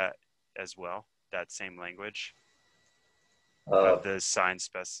reiterate that as well, that same language of the sign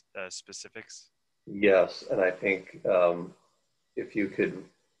specifics. Yes, and I think if you could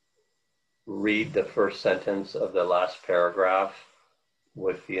read the first sentence of the last paragraph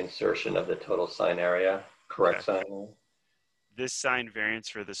with the insertion of the total sign area, correct sign area. This sign variance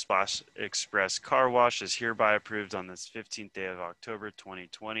for the Splash Express car wash is hereby approved on this 15th day of October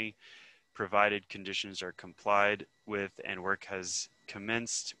 2020, provided conditions are complied with and work has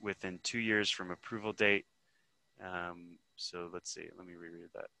commenced within 2 years from approval date. So let's see, let me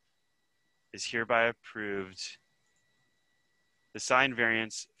reread that. Is hereby approved the sign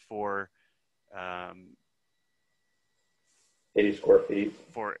variance for 80 square feet.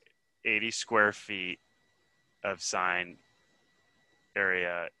 For 80 square feet of sign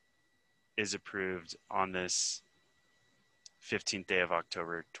area is approved on this 15th day of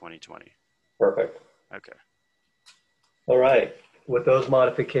October 2020. Perfect. Okay. All right. With those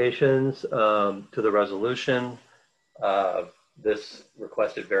modifications to the resolution, this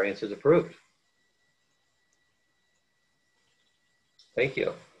requested variance is approved. Thank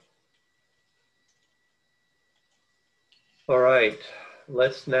you. All right.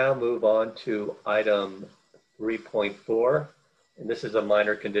 Let's now move on to item 3.4. And this is a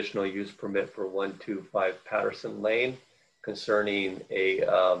minor conditional use permit for 125 Patterson Lane concerning a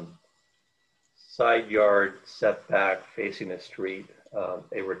side yard setback facing the street,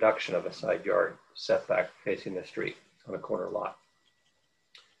 a reduction of a side yard setback facing the street on a corner lot.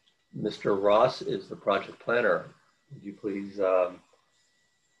 Mr. Ross is the project planner. Would you please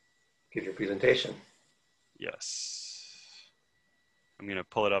give your presentation? Yes. I'm going to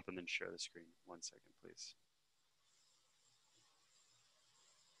pull it up and then share the screen. 1 second, please.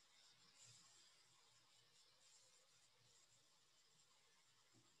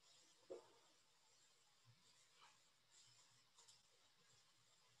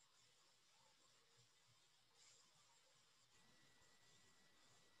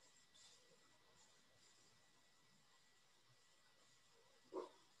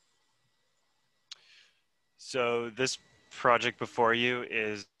 So this project before you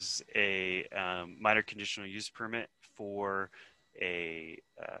is a minor conditional use permit for a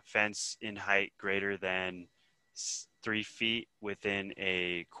fence in height greater than 3 feet within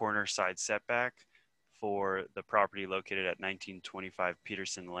a corner side setback for the property located at 1925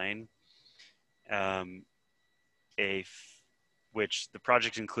 Peterson Lane. Which the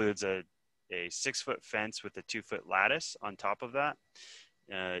project includes a 6-foot fence with a 2-foot lattice on top of that.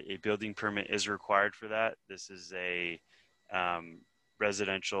 A building permit is required for that. This is a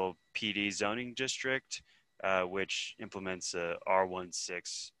residential PD zoning district, which implements a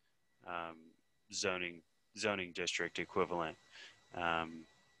R16 zoning district equivalent.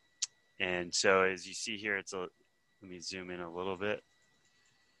 And so as you see here, let me zoom in a little bit.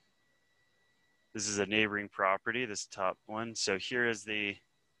 This is a neighboring property, this top one. So here is the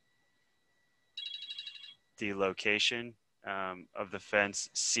location of the fence.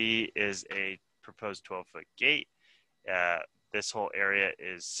 C is a proposed 12-foot gate. This whole area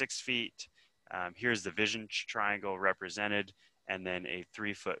is 6 feet. Here's the vision triangle represented, and then a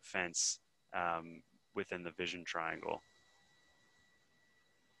 3-foot fence within the vision triangle.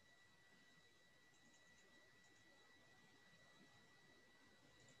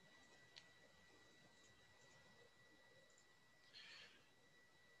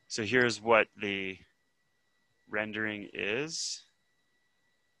 So here's what the rendering is.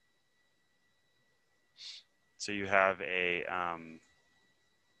 So you have a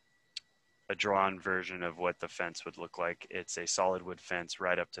drawn version of what the fence would look like. It's a solid wood fence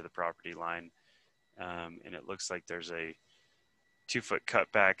right up to the property line. And it looks like there's a 2-foot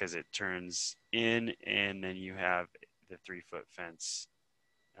cutback as it turns in, and then you have the 3-foot fence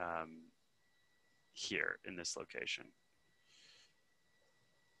here in this location.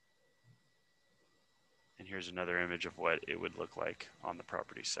 And here's another image of what it would look like on the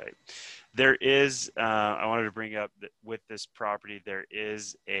property site. There is, I wanted to bring up that with this property, there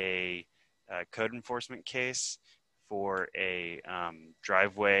is a code enforcement case for a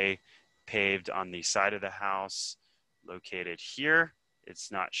driveway paved on the side of the house located here.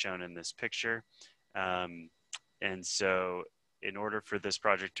 It's not shown in this picture. And so in order for this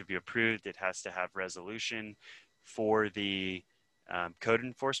project to be approved, it has to have resolution for the code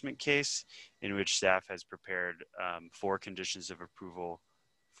enforcement case, in which staff has prepared 4 conditions of approval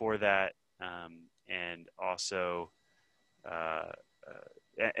for that, and also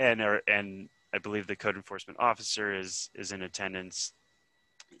and I believe the code enforcement officer is in attendance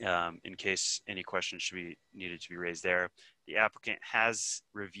in case any questions needed to be raised there. The applicant has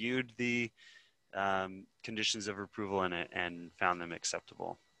reviewed the conditions of approval and found them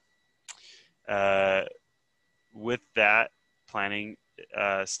acceptable. With that, planning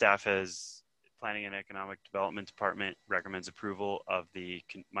and Economic Development Department recommends approval of the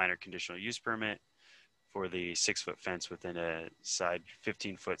minor conditional use permit for the 6-foot fence within a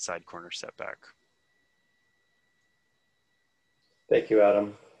 15-foot side corner setback. Thank you,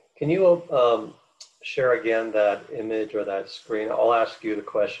 Adam. Can you share again that image or that screen? I'll ask you the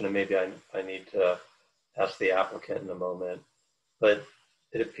question, and maybe I need to ask the applicant in a moment. But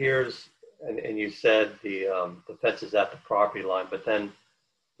it appears, and you said the fence is at the property line, but then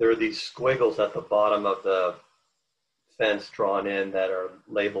there are these squiggles at the bottom of the fence drawn in that are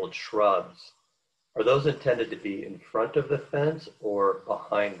labeled shrubs. Are those intended to be in front of the fence or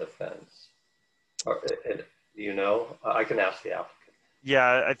behind the fence? You know, I can ask the applicant.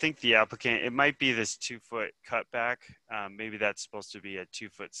 Yeah, I think the applicant, it might be this 2-foot cutback. Maybe that's supposed to be a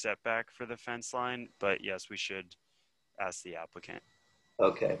 2-foot setback for the fence line, but yes, we should ask the applicant.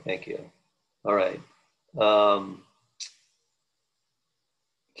 Okay, thank you. All right.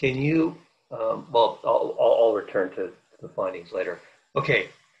 Can you, well, I'll return to the findings later. Okay,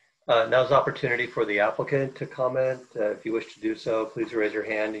 now's the opportunity for the applicant to comment. If you wish to do so, please raise your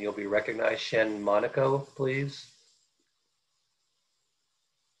hand and you'll be recognized. Shen Monaco, please.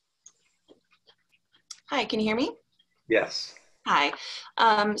 Hi, can you hear me? Yes. Hi.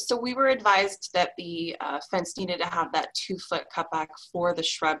 So we were advised that the fence needed to have that 2-foot cutback for the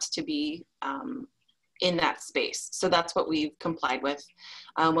shrubs to be in that space. So that's what we've complied with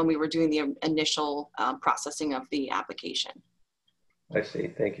when we were doing the initial processing of the application. I see.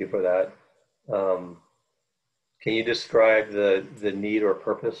 Thank you for that. Can you describe the need or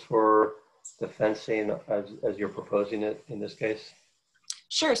purpose for the fencing as you're proposing it in this case?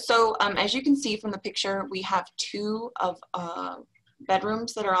 Sure. So as you can see from the picture, we have 2 of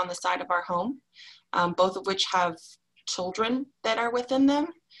bedrooms that are on the side of our home, both of which have children that are within them.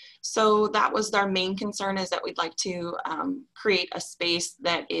 So that was our main concern, is that we'd like to create a space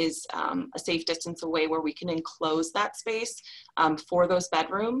that is a safe distance away where we can enclose that space for those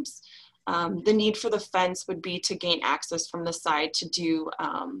bedrooms. The need for the fence would be to gain access from the side to do,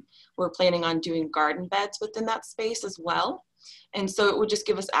 we're planning on doing garden beds within that space as well. And so it would just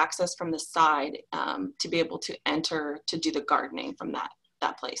give us access from the side to be able to enter to do the gardening from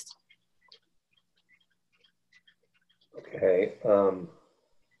that place. Okay, all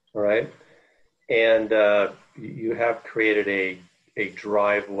right. And you have created a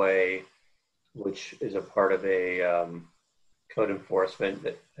driveway, which is a part of a code enforcement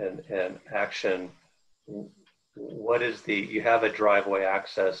and action. What is you have a driveway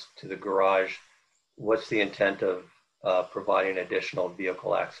access to the garage. What's the intent of providing additional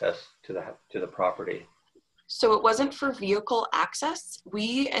vehicle access to the property? So it wasn't for vehicle access.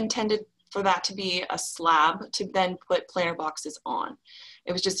 We intended for that to be a slab to then put planter boxes on.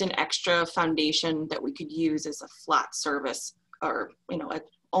 It was just an extra foundation that we could use as a flat service, or a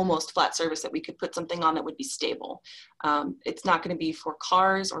almost flat service that we could put something on that would be stable. It's not going to be for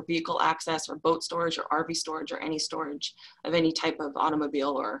cars or vehicle access or boat storage or RV storage or any storage of any type of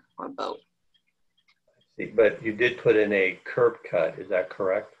automobile or boat. But you did put in a curb cut, is that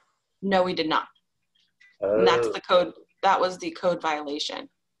correct? No, we did not. Oh. And that's the code. That was the code violation.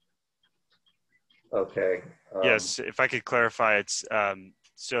 Okay. Yes, if I could clarify, it's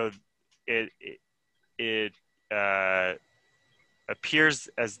so it appears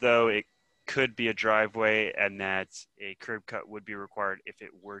as though it could be a driveway, and that a curb cut would be required if it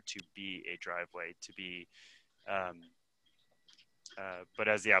were to be a driveway to be. But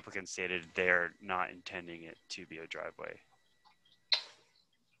as the applicant stated, they're not intending it to be a driveway.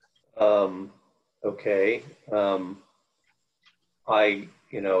 Okay. A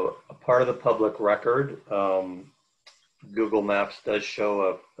part of the public record, Google Maps does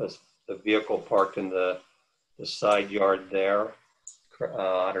show a vehicle parked in the side yard there.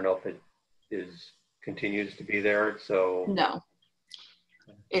 I don't know if it continues to be there. So no,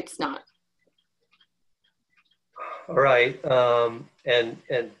 it's not. All right,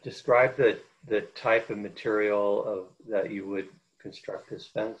 and describe the type of material that you would construct this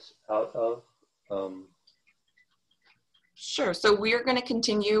fence out of. Sure. So we are going to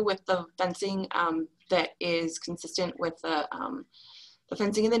continue with the fencing that is consistent with the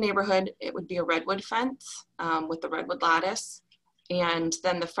fencing in the neighborhood. It would be a redwood fence with the redwood lattice. And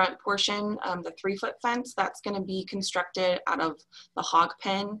then the front portion, the 3-foot fence, that's going to be constructed out of the hog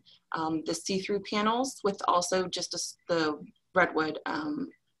pen, the see-through panels with also just the redwood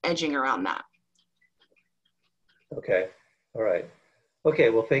edging around that. Okay. All right. Okay.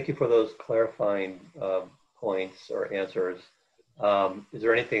 Well, thank you for those clarifying points or answers. Is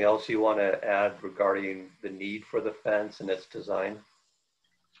there anything else you want to add regarding the need for the fence and its design?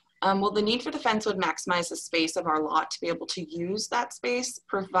 Well, the need for the fence would maximize the space of our lot to be able to use that space,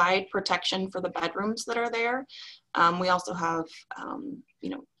 provide protection for the bedrooms that are there. We also have,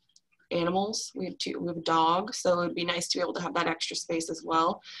 animals. We have a dog, so it would be nice to be able to have that extra space as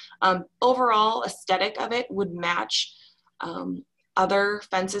well. Overall aesthetic of it would match other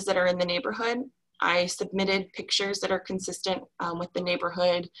fences that are in the neighborhood. I submitted pictures that are consistent with the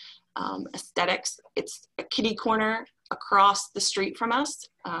neighborhood aesthetics. It's a kitty corner across the street from us.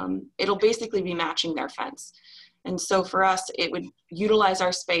 It'll basically be matching their fence. And so for us, it would utilize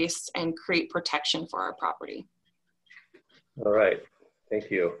our space and create protection for our property. All right,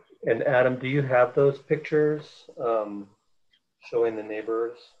 thank you. And Adam, do you have those pictures showing the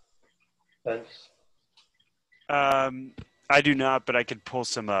neighbor's fence? I do not, but I could pull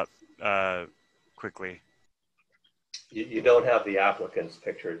some up quickly. You don't have the applicant's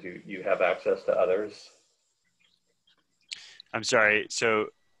pictures. You have access to others? I'm sorry. So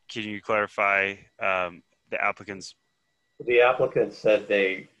can you clarify the applicant's? The applicant said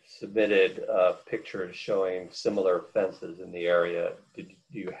they submitted pictures showing similar fences in the area. Do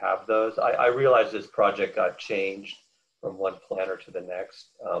you have those? I realize this project got changed from one planner to the next,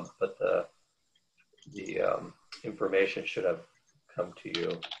 but the information should have come to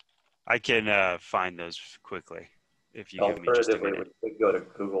you. I can find those quickly if you give me just a minute. We would go to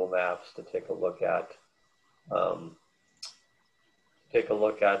Google Maps to take a look at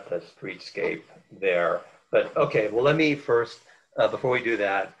the streetscape there. But okay, well, let me first, before we do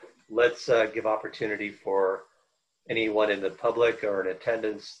that, let's give opportunity for anyone in the public or in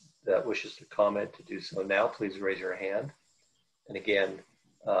attendance that wishes to comment to do so now. Please raise your hand. And again,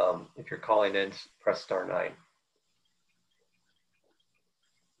 if you're calling in, press *9.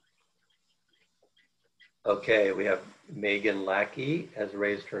 Okay, we have Megan Lackey has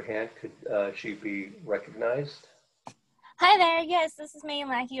raised her hand. Could she be recognized? Hi there. Yes, this is Megan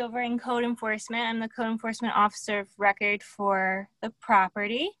Lackey over in Code Enforcement. I'm the Code Enforcement Officer of Record for the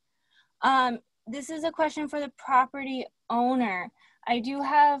property. This is a question for the property owner. I do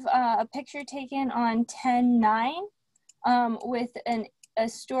have a picture taken on 10/9 with a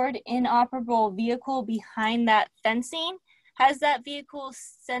stored inoperable vehicle behind that fencing. Has that vehicle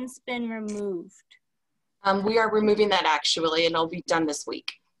since been removed? We are removing that actually, and it'll be done this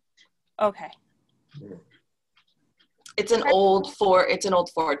week. Okay. It's an old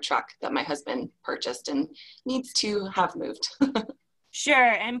Ford truck that my husband purchased and needs to have moved.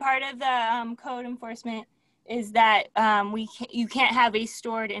 Sure, and part of the code enforcement is that you can't have a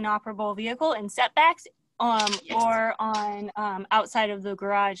stored inoperable vehicle in setbacks Yes. or on outside of the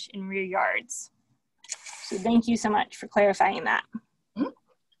garage in rear yards. So thank you so much for clarifying that.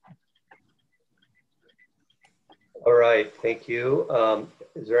 All right, thank you.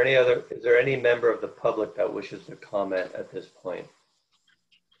 Is there any member of the public that wishes to comment at this point?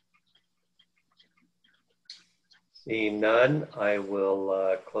 Seeing none, I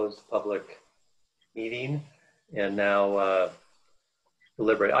will close the public meeting and now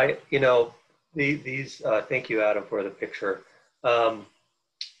deliberate. Thank you, Adam, for the picture. So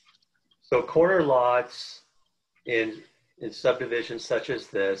corner lots in subdivisions such as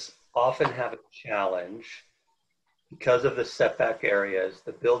this often have a challenge because of the setback areas.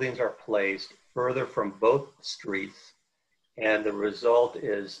 The buildings are placed further from both streets, and the result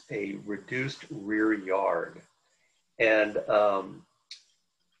is a reduced rear yard. And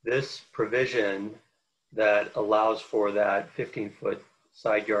this provision that allows for that 15-foot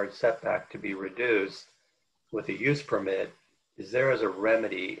side yard setback to be reduced with a use permit is there as a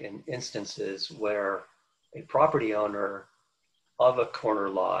remedy in instances where a property owner of a corner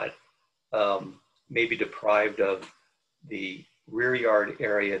lot may be deprived of the rear yard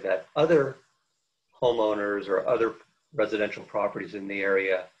area that other homeowners or other residential properties in the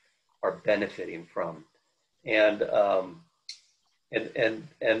area are benefiting from. And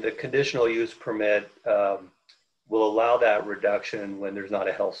the conditional use permit will allow that reduction when there's not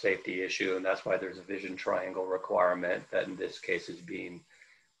a health safety issue, and that's why there's a vision triangle requirement that in this case is being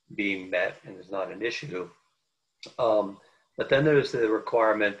met and is not an issue. But then there's the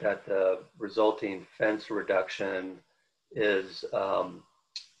requirement that the resulting fence reduction is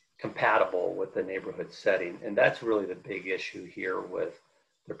compatible with the neighborhood setting, and that's really the big issue here with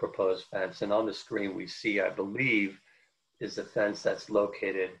the proposed fence. And on the screen we see, I believe, is the fence that's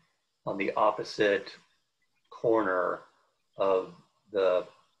located on the opposite corner of the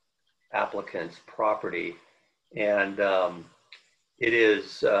applicant's property. And it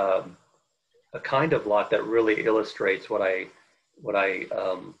is a kind of lot that really illustrates what I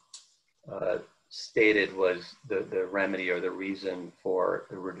stated was the remedy or the reason for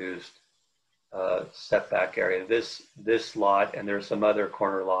the reduced setback area. This lot, and there's some other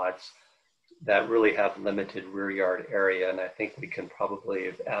corner lots that really have limited rear yard area, and I think we can probably,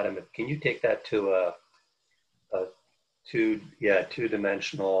 if Adam, can you take that to a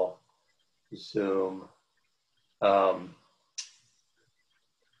two-dimensional zoom?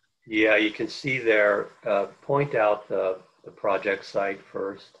 Yeah, you can see there. Point out the project site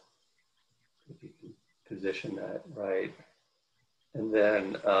first, if you can position that right, and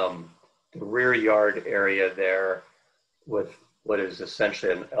then the rear yard area there with what is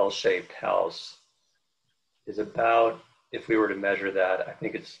essentially an L-shaped house is about, if we were to measure that, I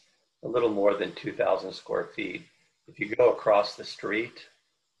think it's a little more than 2,000 square feet. If you go across the street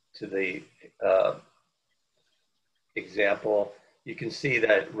to the example, you can see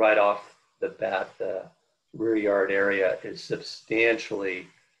that right off the bat, the rear yard area is substantially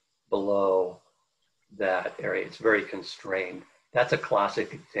below that area. It's very constrained. That's a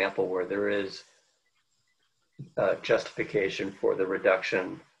classic example where there is justification for the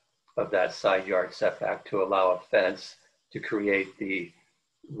reduction of that side yard setback to allow a fence to create the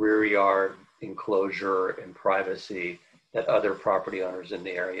rear yard enclosure and privacy that other property owners in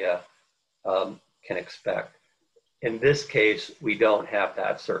the area can expect. In this case, we don't have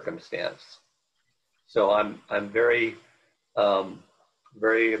that circumstance. So I'm very,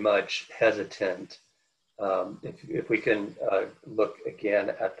 very much hesitant. If we can look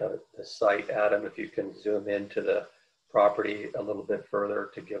again at the site, Adam, if you can zoom into the property a little bit further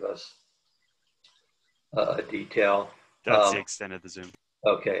to give us a detail. That's the extent of the zoom.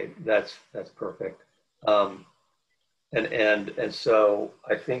 Okay, that's perfect. And so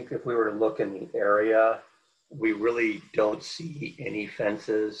I think if we were to look in the area, we really don't see any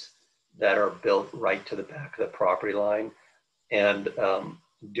fences that are built right to the back of the property line. And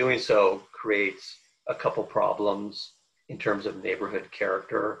doing so creates a couple problems in terms of neighborhood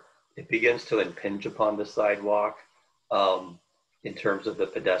character. It begins to impinge upon the sidewalk in terms of the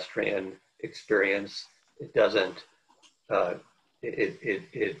pedestrian experience. It doesn't,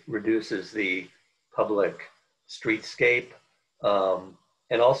 it reduces the public streetscape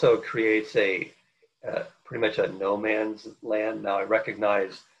and also creates pretty much a no man's land. Now I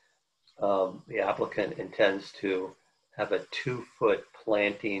recognize the applicant intends to have a 2-foot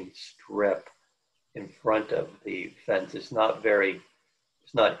planting strip in front of the fence. It's not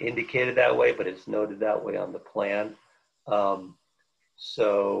indicated that way, but it's noted that way on the plan.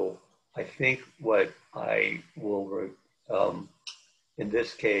 So I think what I will, in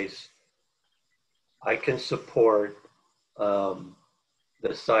this case, I can support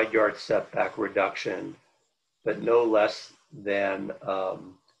the side yard setback reduction, but no less than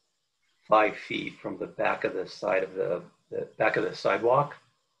 5 feet from the back of the side of the back of the sidewalk.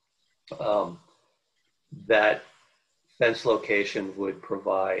 That fence location would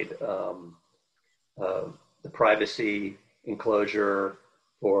provide the privacy enclosure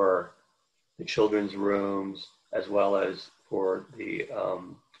for the children's rooms, as well as for the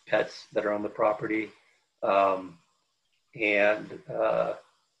pets that are on the property, and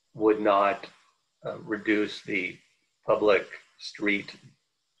would not reduce the public street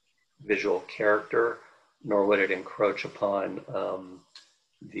visual character, nor would it encroach upon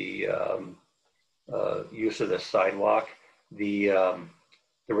the use of the sidewalk. The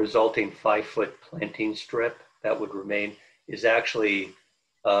resulting 5-foot planting strip that would remain is actually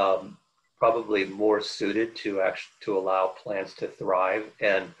probably more suited to allow plants to thrive,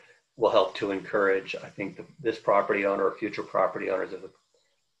 and will help to encourage, I think, this property owner or future property owners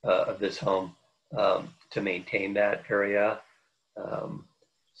of this home to maintain that area.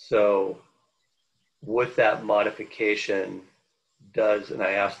 So with that modification, and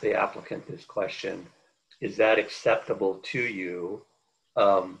I asked the applicant this question, is that acceptable to you,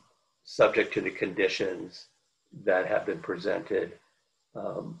 subject to the conditions that have been presented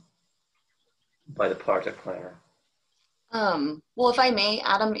by the project planner? Well, if I may,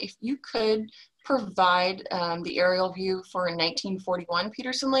 Adam, if you could provide the aerial view for 1941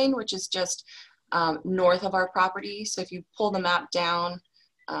 Peterson Lane, which is just north of our property. So if you pull the map down,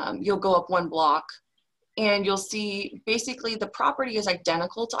 you'll go up 1 block and you'll see basically the property is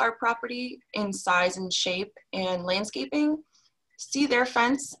identical to our property in size and shape and landscaping. See, their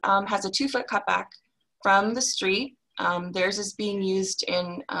fence has a 2-foot cutback from the street. Theirs is being used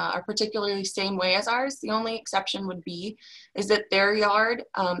in a particularly same way as ours. The only exception would be is that their yard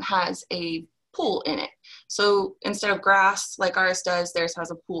has a pool in it. So instead of grass like ours does, theirs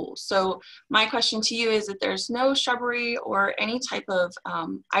has a pool. So my question to you is that there's no shrubbery or any type of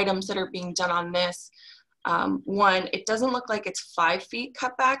items that are being done on this. One, it doesn't look like it's 5 feet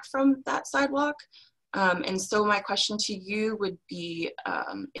cut back from that sidewalk. And so my question to you would be,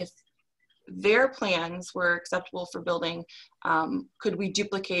 if their plans were acceptable for building, could we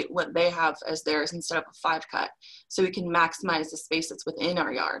duplicate what they have as theirs instead of a 5-cut, so we can maximize the space that's within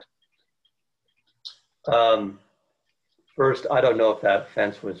our yard? First, I don't know if that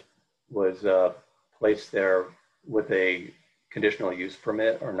fence was placed there with a conditional use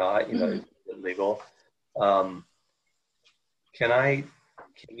permit or not. You know, is it legal?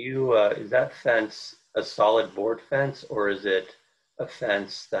 Is that fence a solid board fence, or is it a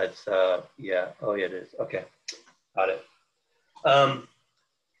fence that's yeah, oh yeah, it is. Okay, got it.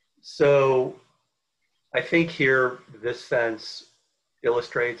 So I think here this fence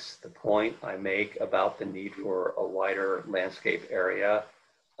illustrates the point I make about the need for a wider landscape area.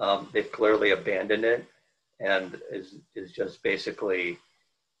 They've clearly abandoned it, and is just basically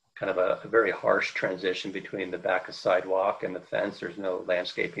kind of a very harsh transition between the back of sidewalk and the fence. There's no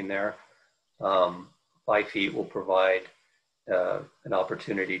landscaping there. 5 feet will provide an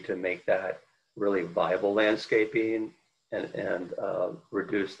opportunity to make that really viable landscaping and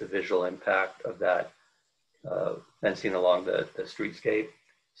reduce the visual impact of that fencing along the streetscape.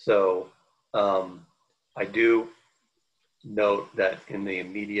 So I do note that in the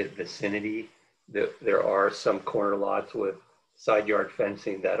immediate vicinity, there are some corner lots with side yard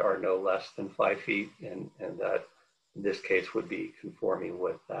fencing that are no less than 5 feet, and that in this case would be conforming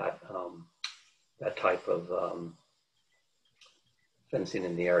with that that type of fencing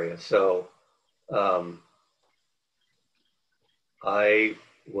in the area. So I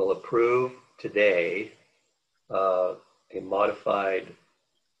will approve today a modified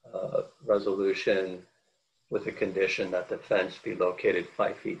resolution with the condition that the fence be located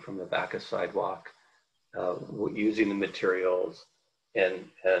 5 feet from the back of sidewalk, using the materials and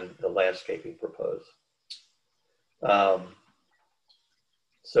the landscaping proposed.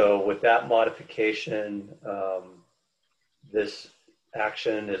 So with that modification, this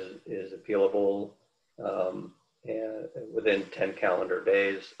action is appealable and within 10 calendar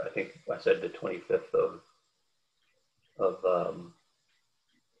days. I think I said the 25th of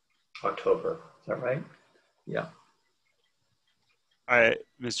October. Is that right? Yeah.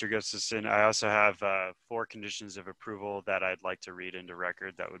 Mr. Gustafson, I also have 4 conditions of approval that I'd like to read into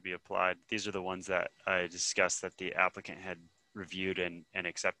record that would be applied. These are the ones that I discussed that the applicant had reviewed and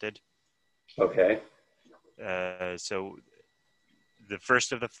accepted. Okay. So the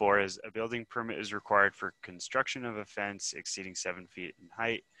first of the 4 is a building permit is required for construction of a fence exceeding 7 feet in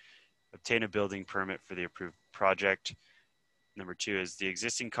height. Obtain a building permit for the approved project. Number 2 is the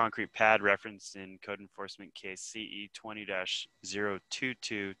existing concrete pad referenced in Code Enforcement Case CE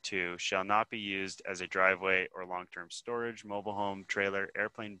 20-0222 shall not be used as a driveway or long-term storage, mobile home, trailer,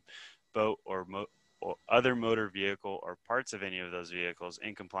 airplane, boat, or other motor vehicle or parts of any of those vehicles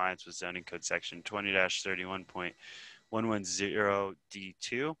in compliance with zoning code section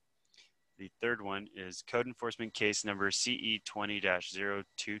 20-31.110D2. The third one is Code Enforcement Case number CE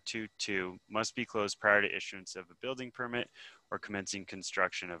 20-0222 must be closed prior to issuance of a building permit or commencing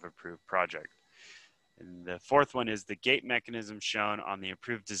construction of approved project. And the fourth one is the gate mechanism shown on the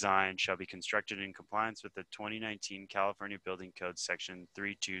approved design shall be constructed in compliance with the 2019 California Building Code section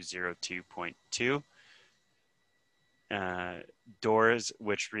 3202.2. Doors,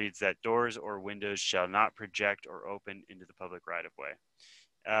 which reads that doors or windows shall not project or open into the public right of way.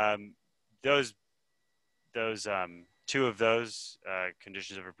 Those 2 of those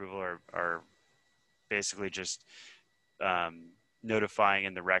conditions of approval are basically just notifying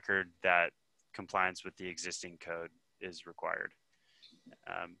in the record that compliance with the existing code is required.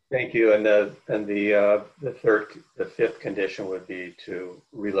 Thank you. And the 5th condition would be to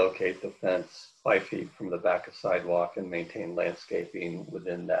relocate the fence 5 feet from the back of sidewalk and maintain landscaping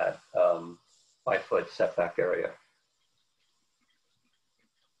within that 5-foot setback area.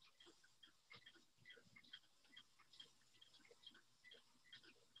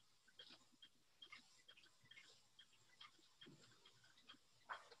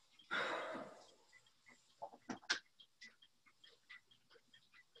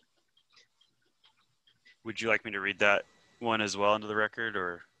 Would you like me to read that one as well into the record,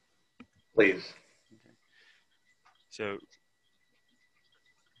 or? Please. Okay. So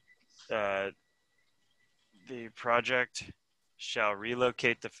the project shall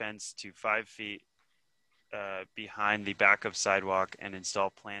relocate the fence to 5 feet behind the back of sidewalk and install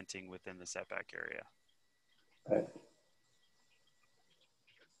planting within the setback area.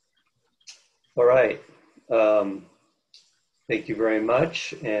 All right. Thank you very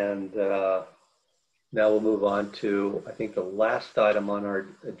much. And now we'll move on to, I think, the last item on our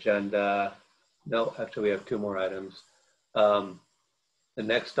agenda. No, actually, we have 2 more items. The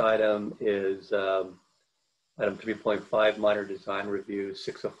next item is item 3.5, minor design review,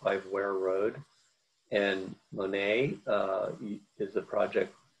 605 Ware Road. And Monet is the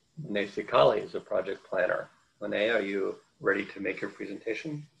project, Monet Sikali is a project planner. Monet, are you ready to make your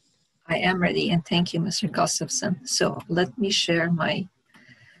presentation? I am ready, and thank you, Mr. Gustafson. So let me share my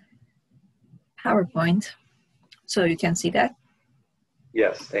PowerPoint so you can see that.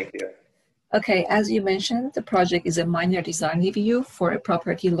 Yes, thank you. Okay, as you mentioned, the project is a minor design review for a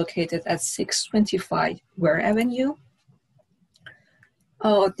property located at 625 Ware Avenue.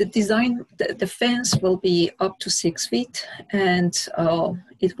 The fence will be up to 6 feet, and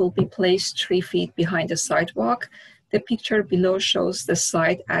it will be placed 3 feet behind the sidewalk. The picture below shows the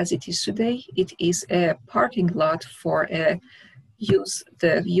site as it is today. It is a parking lot for the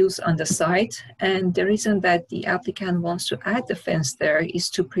use on the site, and the reason that the applicant wants to add the fence there is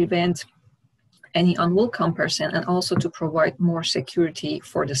to prevent any unwelcome person and also to provide more security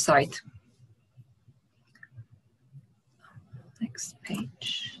for the site. Next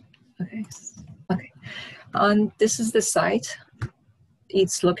page. Okay. This is the site.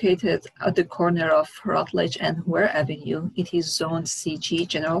 It's located at the corner of Rutledge and Ware Avenue. It is zone CG,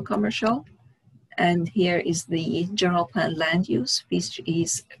 general commercial. And here is the general plan land use, which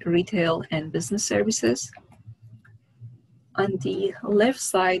is retail and business services. On the left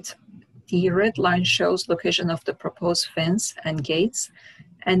side, the red line shows location of the proposed fence and gates.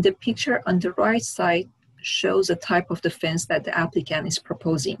 And the picture on the right side shows the type of the fence that the applicant is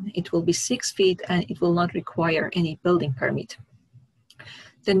proposing. It will be 6 feet and it will not require any building permit.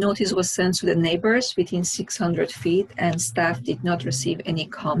 The notice was sent to the neighbors within 600 feet and staff did not receive any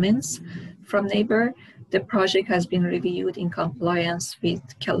comments from neighbor. The project has been reviewed in compliance with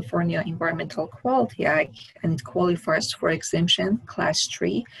California Environmental Quality Act and it qualifies for exemption class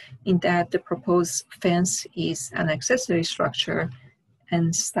 3 in that the proposed fence is an accessory structure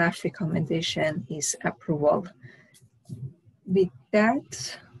and staff recommendation is approval. With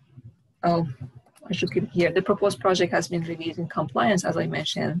that, I should keep here. The proposed project has been reviewed in compliance, as I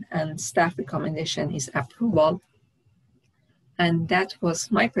mentioned, and staff recommendation is approval. And that was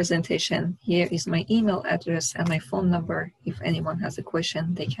my presentation. Here is my email address and my phone number. If anyone has a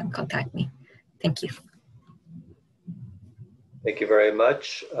question, they can contact me. Thank you. Thank you very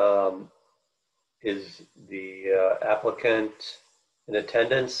much. Is the applicant in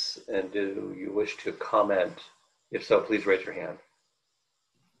attendance, and do you wish to comment? If so, please raise your hand.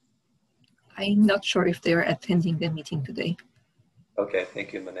 I'm not sure if they are attending the meeting today. Okay,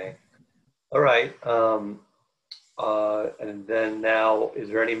 thank you, Monet. All right, and then now, is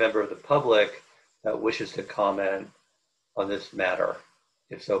there any member of the public that wishes to comment on this matter?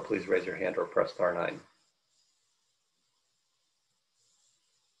 If so, please raise your hand or press star 9.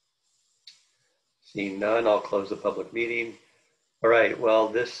 Seeing none, I'll close the public meeting. All right,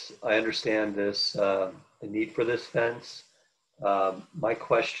 well, I understand the need for this fence. My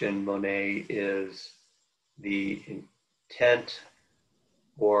question, Monet, is the intent,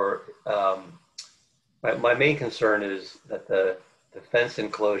 or my main concern is that the fence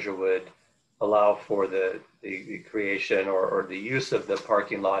enclosure would allow for the creation or the use of the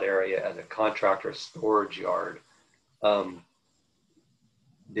parking lot area as a contractor storage yard.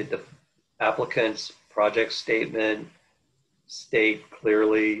 Did the applicant's project statement state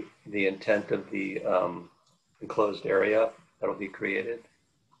clearly the intent of the enclosed area that will be created?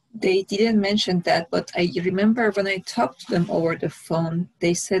 They didn't mention that, but I remember when I talked to them over the phone,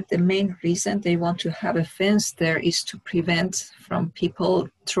 they said the main reason they want to have a fence there is to prevent from people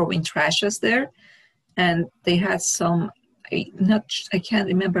throwing trashes there. And they had some, I can't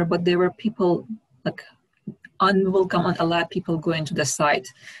remember, but there were people like unwelcome and a lot of people going to the site.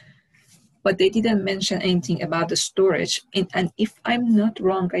 But they didn't mention anything about the storage. And if I'm not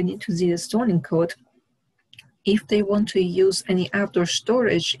wrong, I need to see the zoning code. If they want to use any outdoor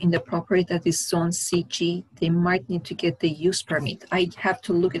storage in the property that is zone CG, they might need to get the use permit. I have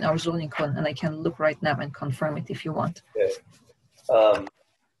to look in our zoning code, and I can look right now and confirm it if you want. Okay.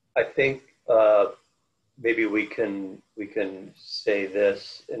 I think maybe we can say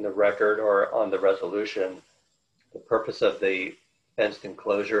this in the record or on the resolution. The purpose of the fenced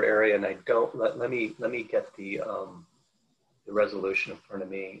enclosure area, and I don't let me get the resolution in front of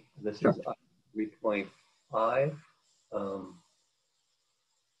me. This is 3.5.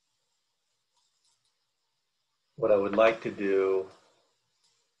 What I would like to do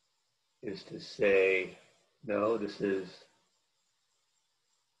is to say, no,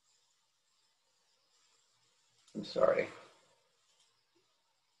 I'm sorry.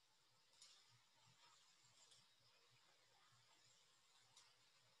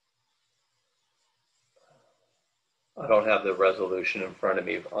 I don't have the resolution in front of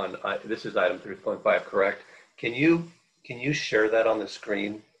me on, this is item 3.5, correct? Can you share that on the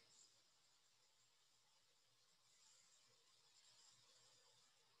screen?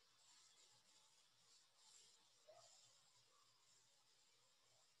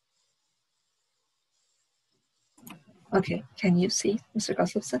 Okay, can you see, Mr.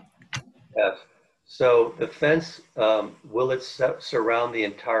 Gustafson? Yes. So the fence, will it surround the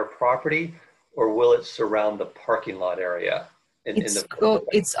entire property, or will it surround the parking lot area?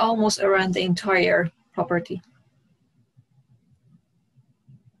 It's almost around the entire property.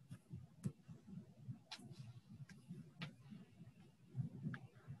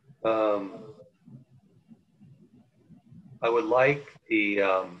 I would like the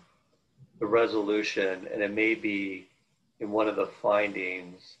resolution, and it may be in one of the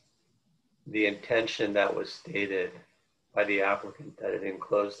findings, the intention that was stated by the applicant that it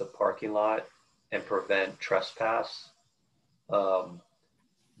enclose the parking lot and prevent trespass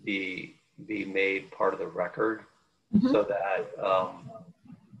be made part of the record, so that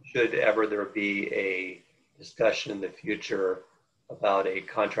should ever there be a discussion in the future about a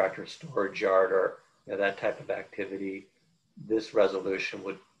contractor storage yard or that type of activity, this resolution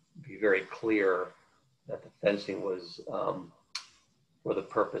would be very clear that the fencing was for the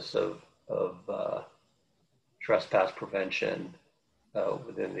purpose of trespass prevention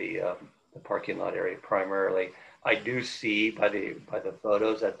within the parking lot area primarily. I do see by the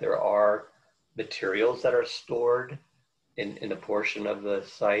photos that there are materials that are stored in a portion of the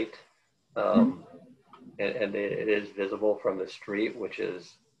site, and it is visible from the street, which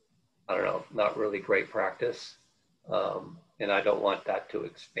is, I don't know, not really great practice, and I don't want that to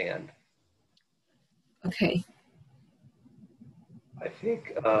expand. Okay. I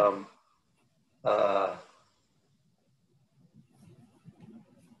think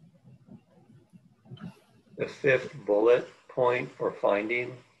the 5th bullet point for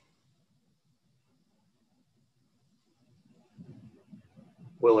finding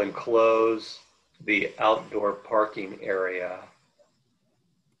will enclose the outdoor parking area.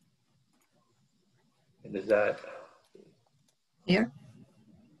 And is that, Here.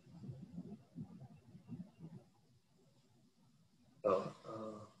 Oh,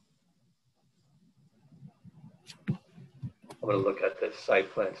 I'm going to look at the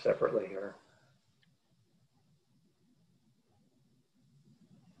site plan separately here.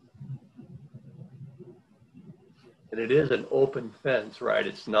 And it is an open fence, right?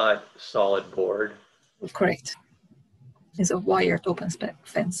 It's not solid board. Correct. It's a wired open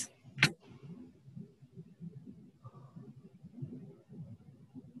fence.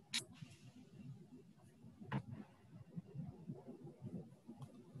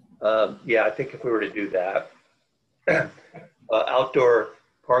 Yeah, I think if we were to do that, outdoor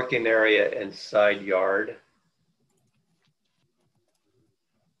parking area and side yard.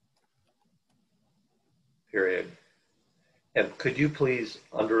 Period. And could you please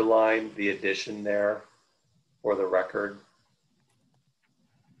underline the addition there for the record?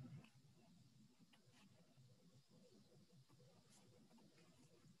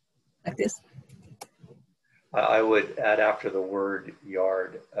 Like this? I would add after the word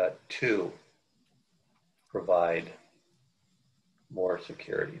yard to provide more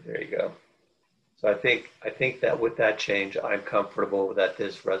security. There you go. So I think that with that change, I'm comfortable that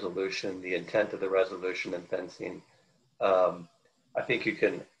this resolution, the intent of the resolution and fencing, I think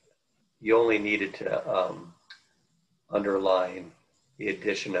you only needed to underline the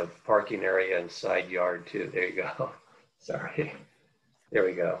addition of parking area and side yard too. There you go. Sorry. There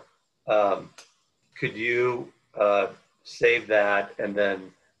we go. Could you save that, and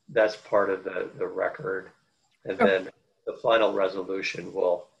then that's part of the record, and then the final resolution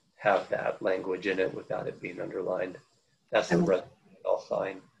will have that language in it without it being underlined. That's the resolution I'll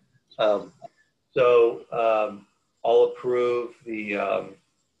sign. I'll approve the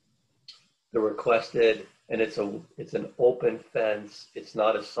requested, and it's an open fence. It's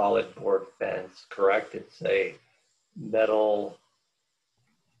not a solid board fence, correct? It's a metal.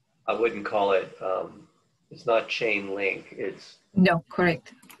 I wouldn't call it. It's not chain link. It's no,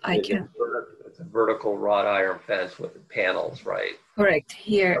 correct. It's a vertical wrought iron fence with panels, right? Correct.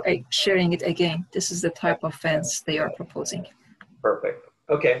 Here, sharing it again. This is the type of fence they are proposing. Perfect.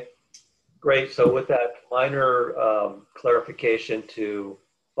 Okay, great. So with that minor clarification to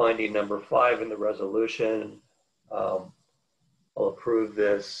finding number 5 in the resolution, I'll approve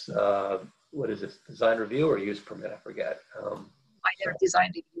this. What is this? Design review or use permit? I forget. Minor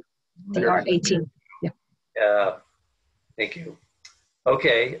design review. DR 18. Yeah. Thank you.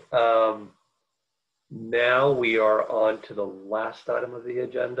 Okay. Now we are on to the last item of the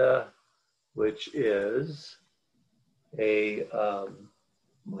agenda, which is a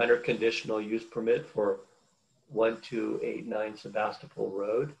minor conditional use permit for 1289 Sebastopol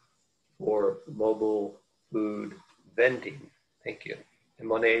Road for mobile food vending. Thank you. And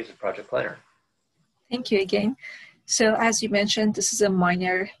Monet is a project planner. Thank you again. So as you mentioned, this is a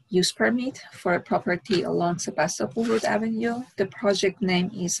minor use permit for a property along Sebastopol Road Avenue. The project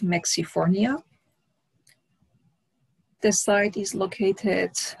name is Mexifornia. The site is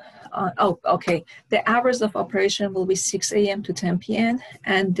located on, the hours of operation will be 6 a.m. to 10 p.m.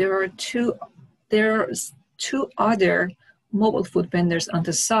 And there's two other mobile food vendors on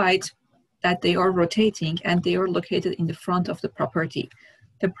the site that they are rotating, and they are located in the front of the property.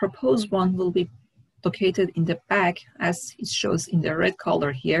 The proposed one will be located in the back, as it shows in the red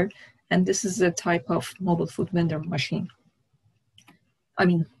color here. And this is a type of mobile food vendor machine.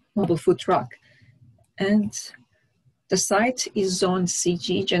 Mobile food truck. And the site is zone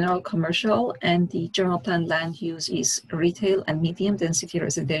CG, general commercial, and the general plan land use is retail and medium density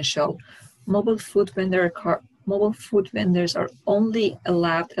residential. Mobile food vendors are only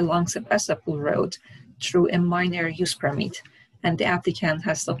allowed along Sebastopol Road through a minor use permit, and the applicant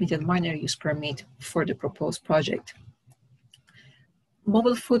has submitted minor use permit for the proposed project.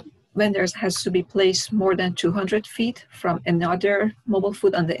 Mobile food vendors has to be placed more than 200 feet from another mobile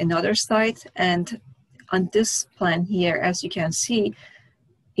food on another site. And on this plan here, as you can see,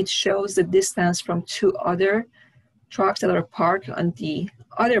 it shows the distance from 2 other trucks that are parked on the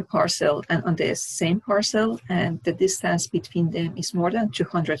other parcel and on the same parcel, and the distance between them is more than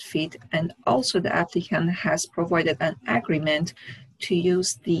 200 feet. And also the applicant has provided an agreement to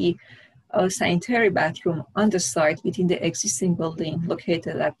use the sanitary bathroom on the site within the existing building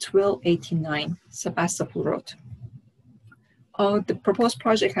located at 1289 Sebastopol Road. The proposed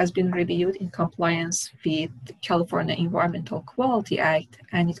project has been reviewed in compliance with the California Environmental Quality Act,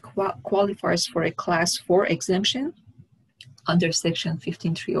 and it qualifies for a Class 4 exemption under Section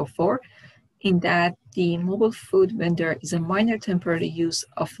 15304, in that the mobile food vendor is a minor temporary use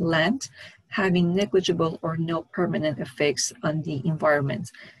of land having negligible or no permanent effects on the environment.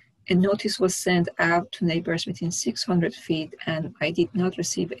 a notice was sent out to neighbors within 600 feet, and I did not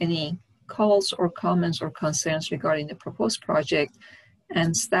receive any calls or comments or concerns regarding the proposed project,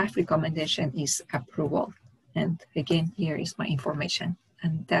 and staff recommendation is approval. And again, here is my information,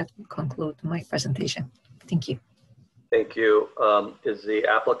 and that will conclude my presentation. Thank you. Thank you. Is the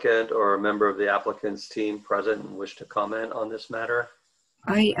applicant or a member of the applicant's team present and wish to comment on this matter?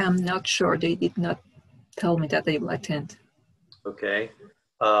 I am not sure. They did not tell me that they will attend. Okay.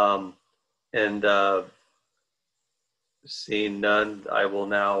 Seeing none, I will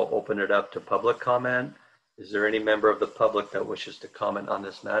now open it up to public comment. Is there any member of the public that wishes to comment on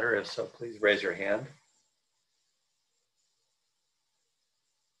this matter? If so, please raise your hand.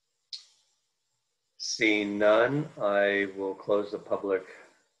 Seeing none, I will close the public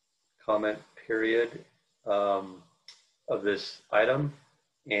comment period of this item.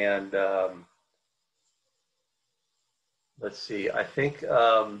 And let's see, I think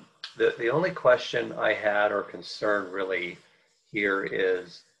the only question I had or concern really here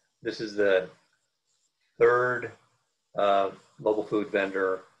is, this is the third mobile food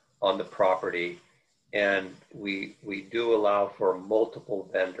vendor on the property, and we do allow for multiple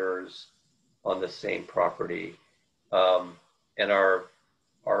vendors on the same property. And our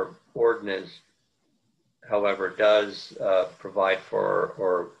ordinance, however, does provide for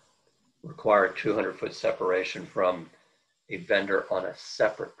or require a 200-foot separation from a vendor on a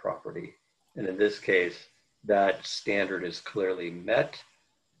separate property. And in this case, that standard is clearly met.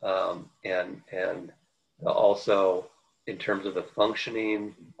 And also in terms of the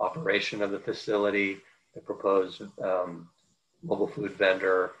functioning operation of the facility, the proposed mobile food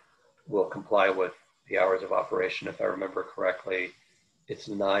vendor will comply with the hours of operation. If I remember correctly, it's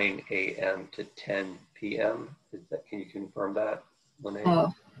 9 a.m. to 10 p.m. Can you confirm that,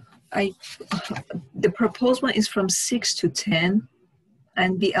 Lene? The proposed one is from 6 to 10,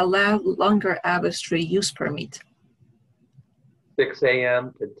 and we allow longer hours through a use permit. 6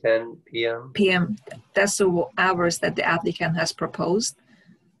 a.m. to 10 p.m.? p.m. That's the hours that the applicant has proposed.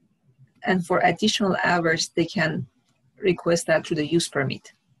 And for additional hours, they can request that through the use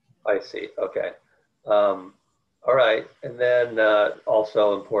permit. I see. Okay. All right. And then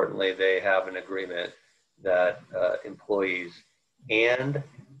also importantly, they have an agreement that employees and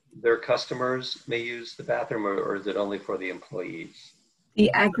their customers may use the bathroom, or is it only for the employees? The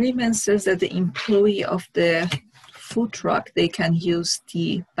agreement says that the employee of the food truck, they can use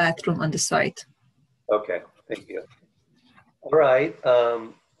the bathroom on the site. Okay. Thank you. All right.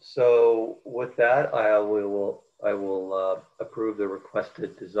 So with that, I will approve the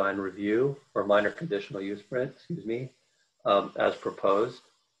requested design review or minor conditional use permit, as proposed.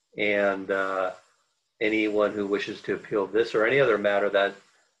 And anyone who wishes to appeal this or any other matter that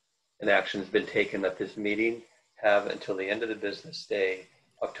an action has been taken at this meeting have until the end of the business day,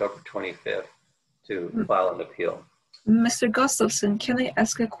 October 25th, to file an appeal. Mr. Gustafson, can I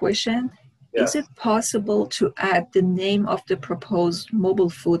ask a question? Yeah. Is it possible to add the name of the proposed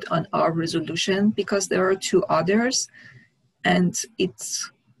mobile food on our resolution? Because there are two others, and it's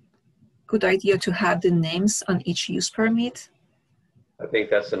a good idea to have the names on each use permit. I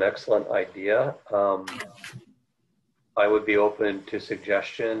think that's an excellent idea. I would be open to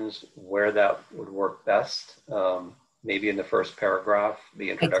suggestions where that would work best. Maybe in the first paragraph, the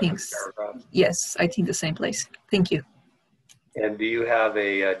introductory paragraph. Yes, I think the same place. Thank you. And do you have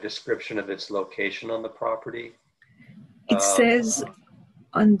a description of its location on the property? It says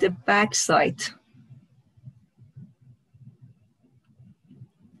on the back side.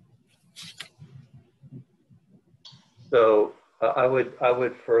 So I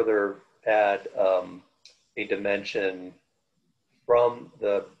would further add a dimension from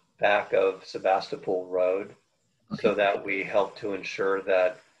the back of Sebastopol Road, okay, so that we help to ensure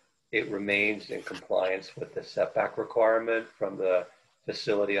that it remains in compliance with the setback requirement from the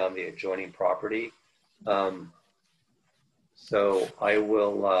facility on the adjoining property. So I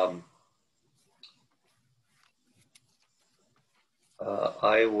will,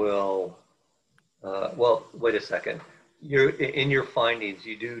 well, wait a second. In your findings,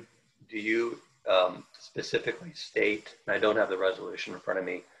 do you specifically state, and I don't have the resolution in front of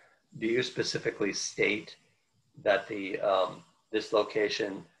me, do you specifically state that this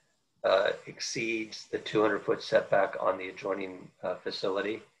location exceeds the 200-foot setback on the adjoining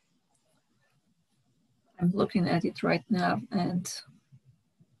facility? I'm looking at it right now, and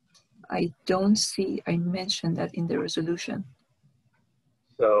I don't see I mentioned that in the resolution.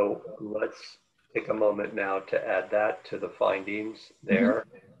 So let's take a moment now to add that to the findings there.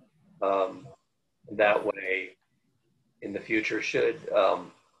 Mm-hmm. That way, in the future, should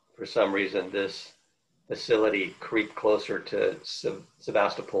for some reason the facility creep closer to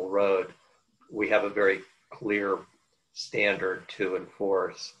Sebastopol Road, we have a very clear standard to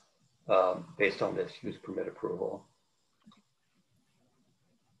enforce based on this use permit approval.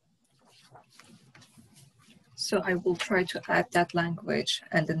 So I will try to add that language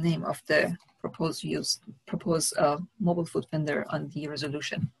and the name of the proposed mobile food vendor on the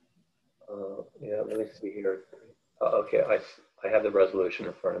resolution. Yeah, let me see here. Okay, I have the resolution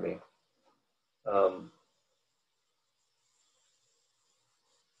in front of me.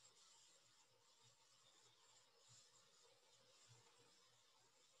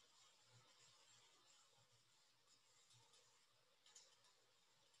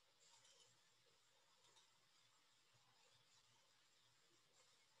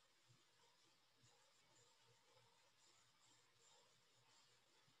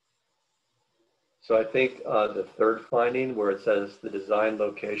 So I think the third finding where it says the design,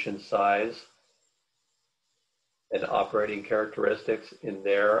 location, size, and operating characteristics in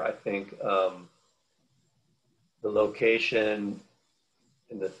there, I think the location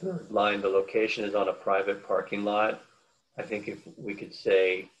in the third line, the location is on a private parking lot. I think if we could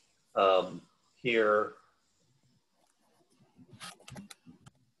say here,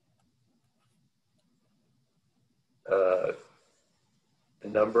 a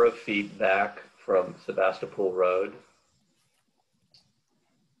number of feet back from Sebastopol Road.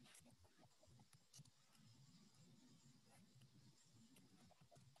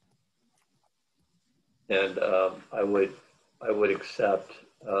 And I would accept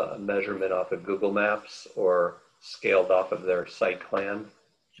a measurement off of Google Maps or scaled off of their site plan.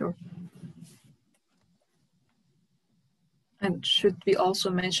 Sure. And should we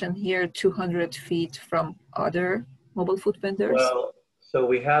also mention here 200 feet from other mobile food vendors? Well, so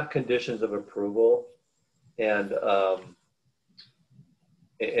we have conditions of approval, and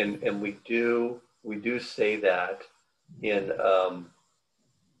we do say that in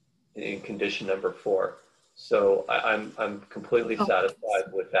condition number 4. So I'm completely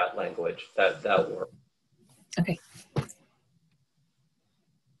satisfied with that language. That works. Okay.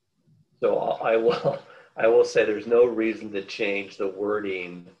 So I will say there's no reason to change the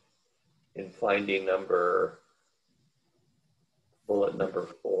wording in finding bullet number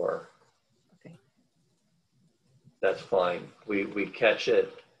 4. Okay. That's fine. We catch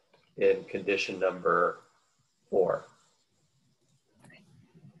it in condition number 4. Okay.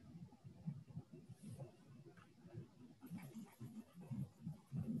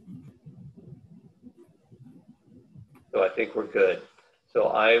 So I think we're good. So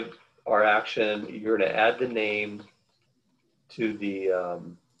our action, you're going to add the name to the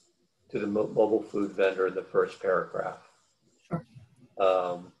mobile food vendor in the first paragraph. Sure.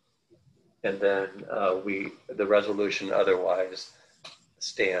 And then the resolution otherwise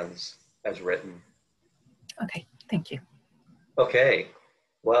stands as written. Okay, thank you. Okay,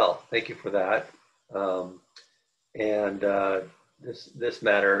 well, thank you for that. This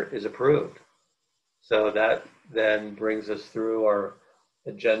matter is approved. So that then brings us through our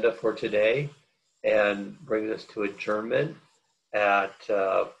agenda for today and brings us to adjournment at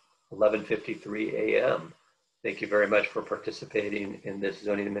 11:53 a.m. Thank you very much for participating in this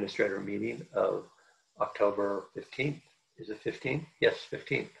zoning administrator meeting of October 15th. Is it 15th? Yes,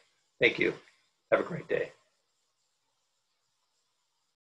 15th. Thank you. Have a great day.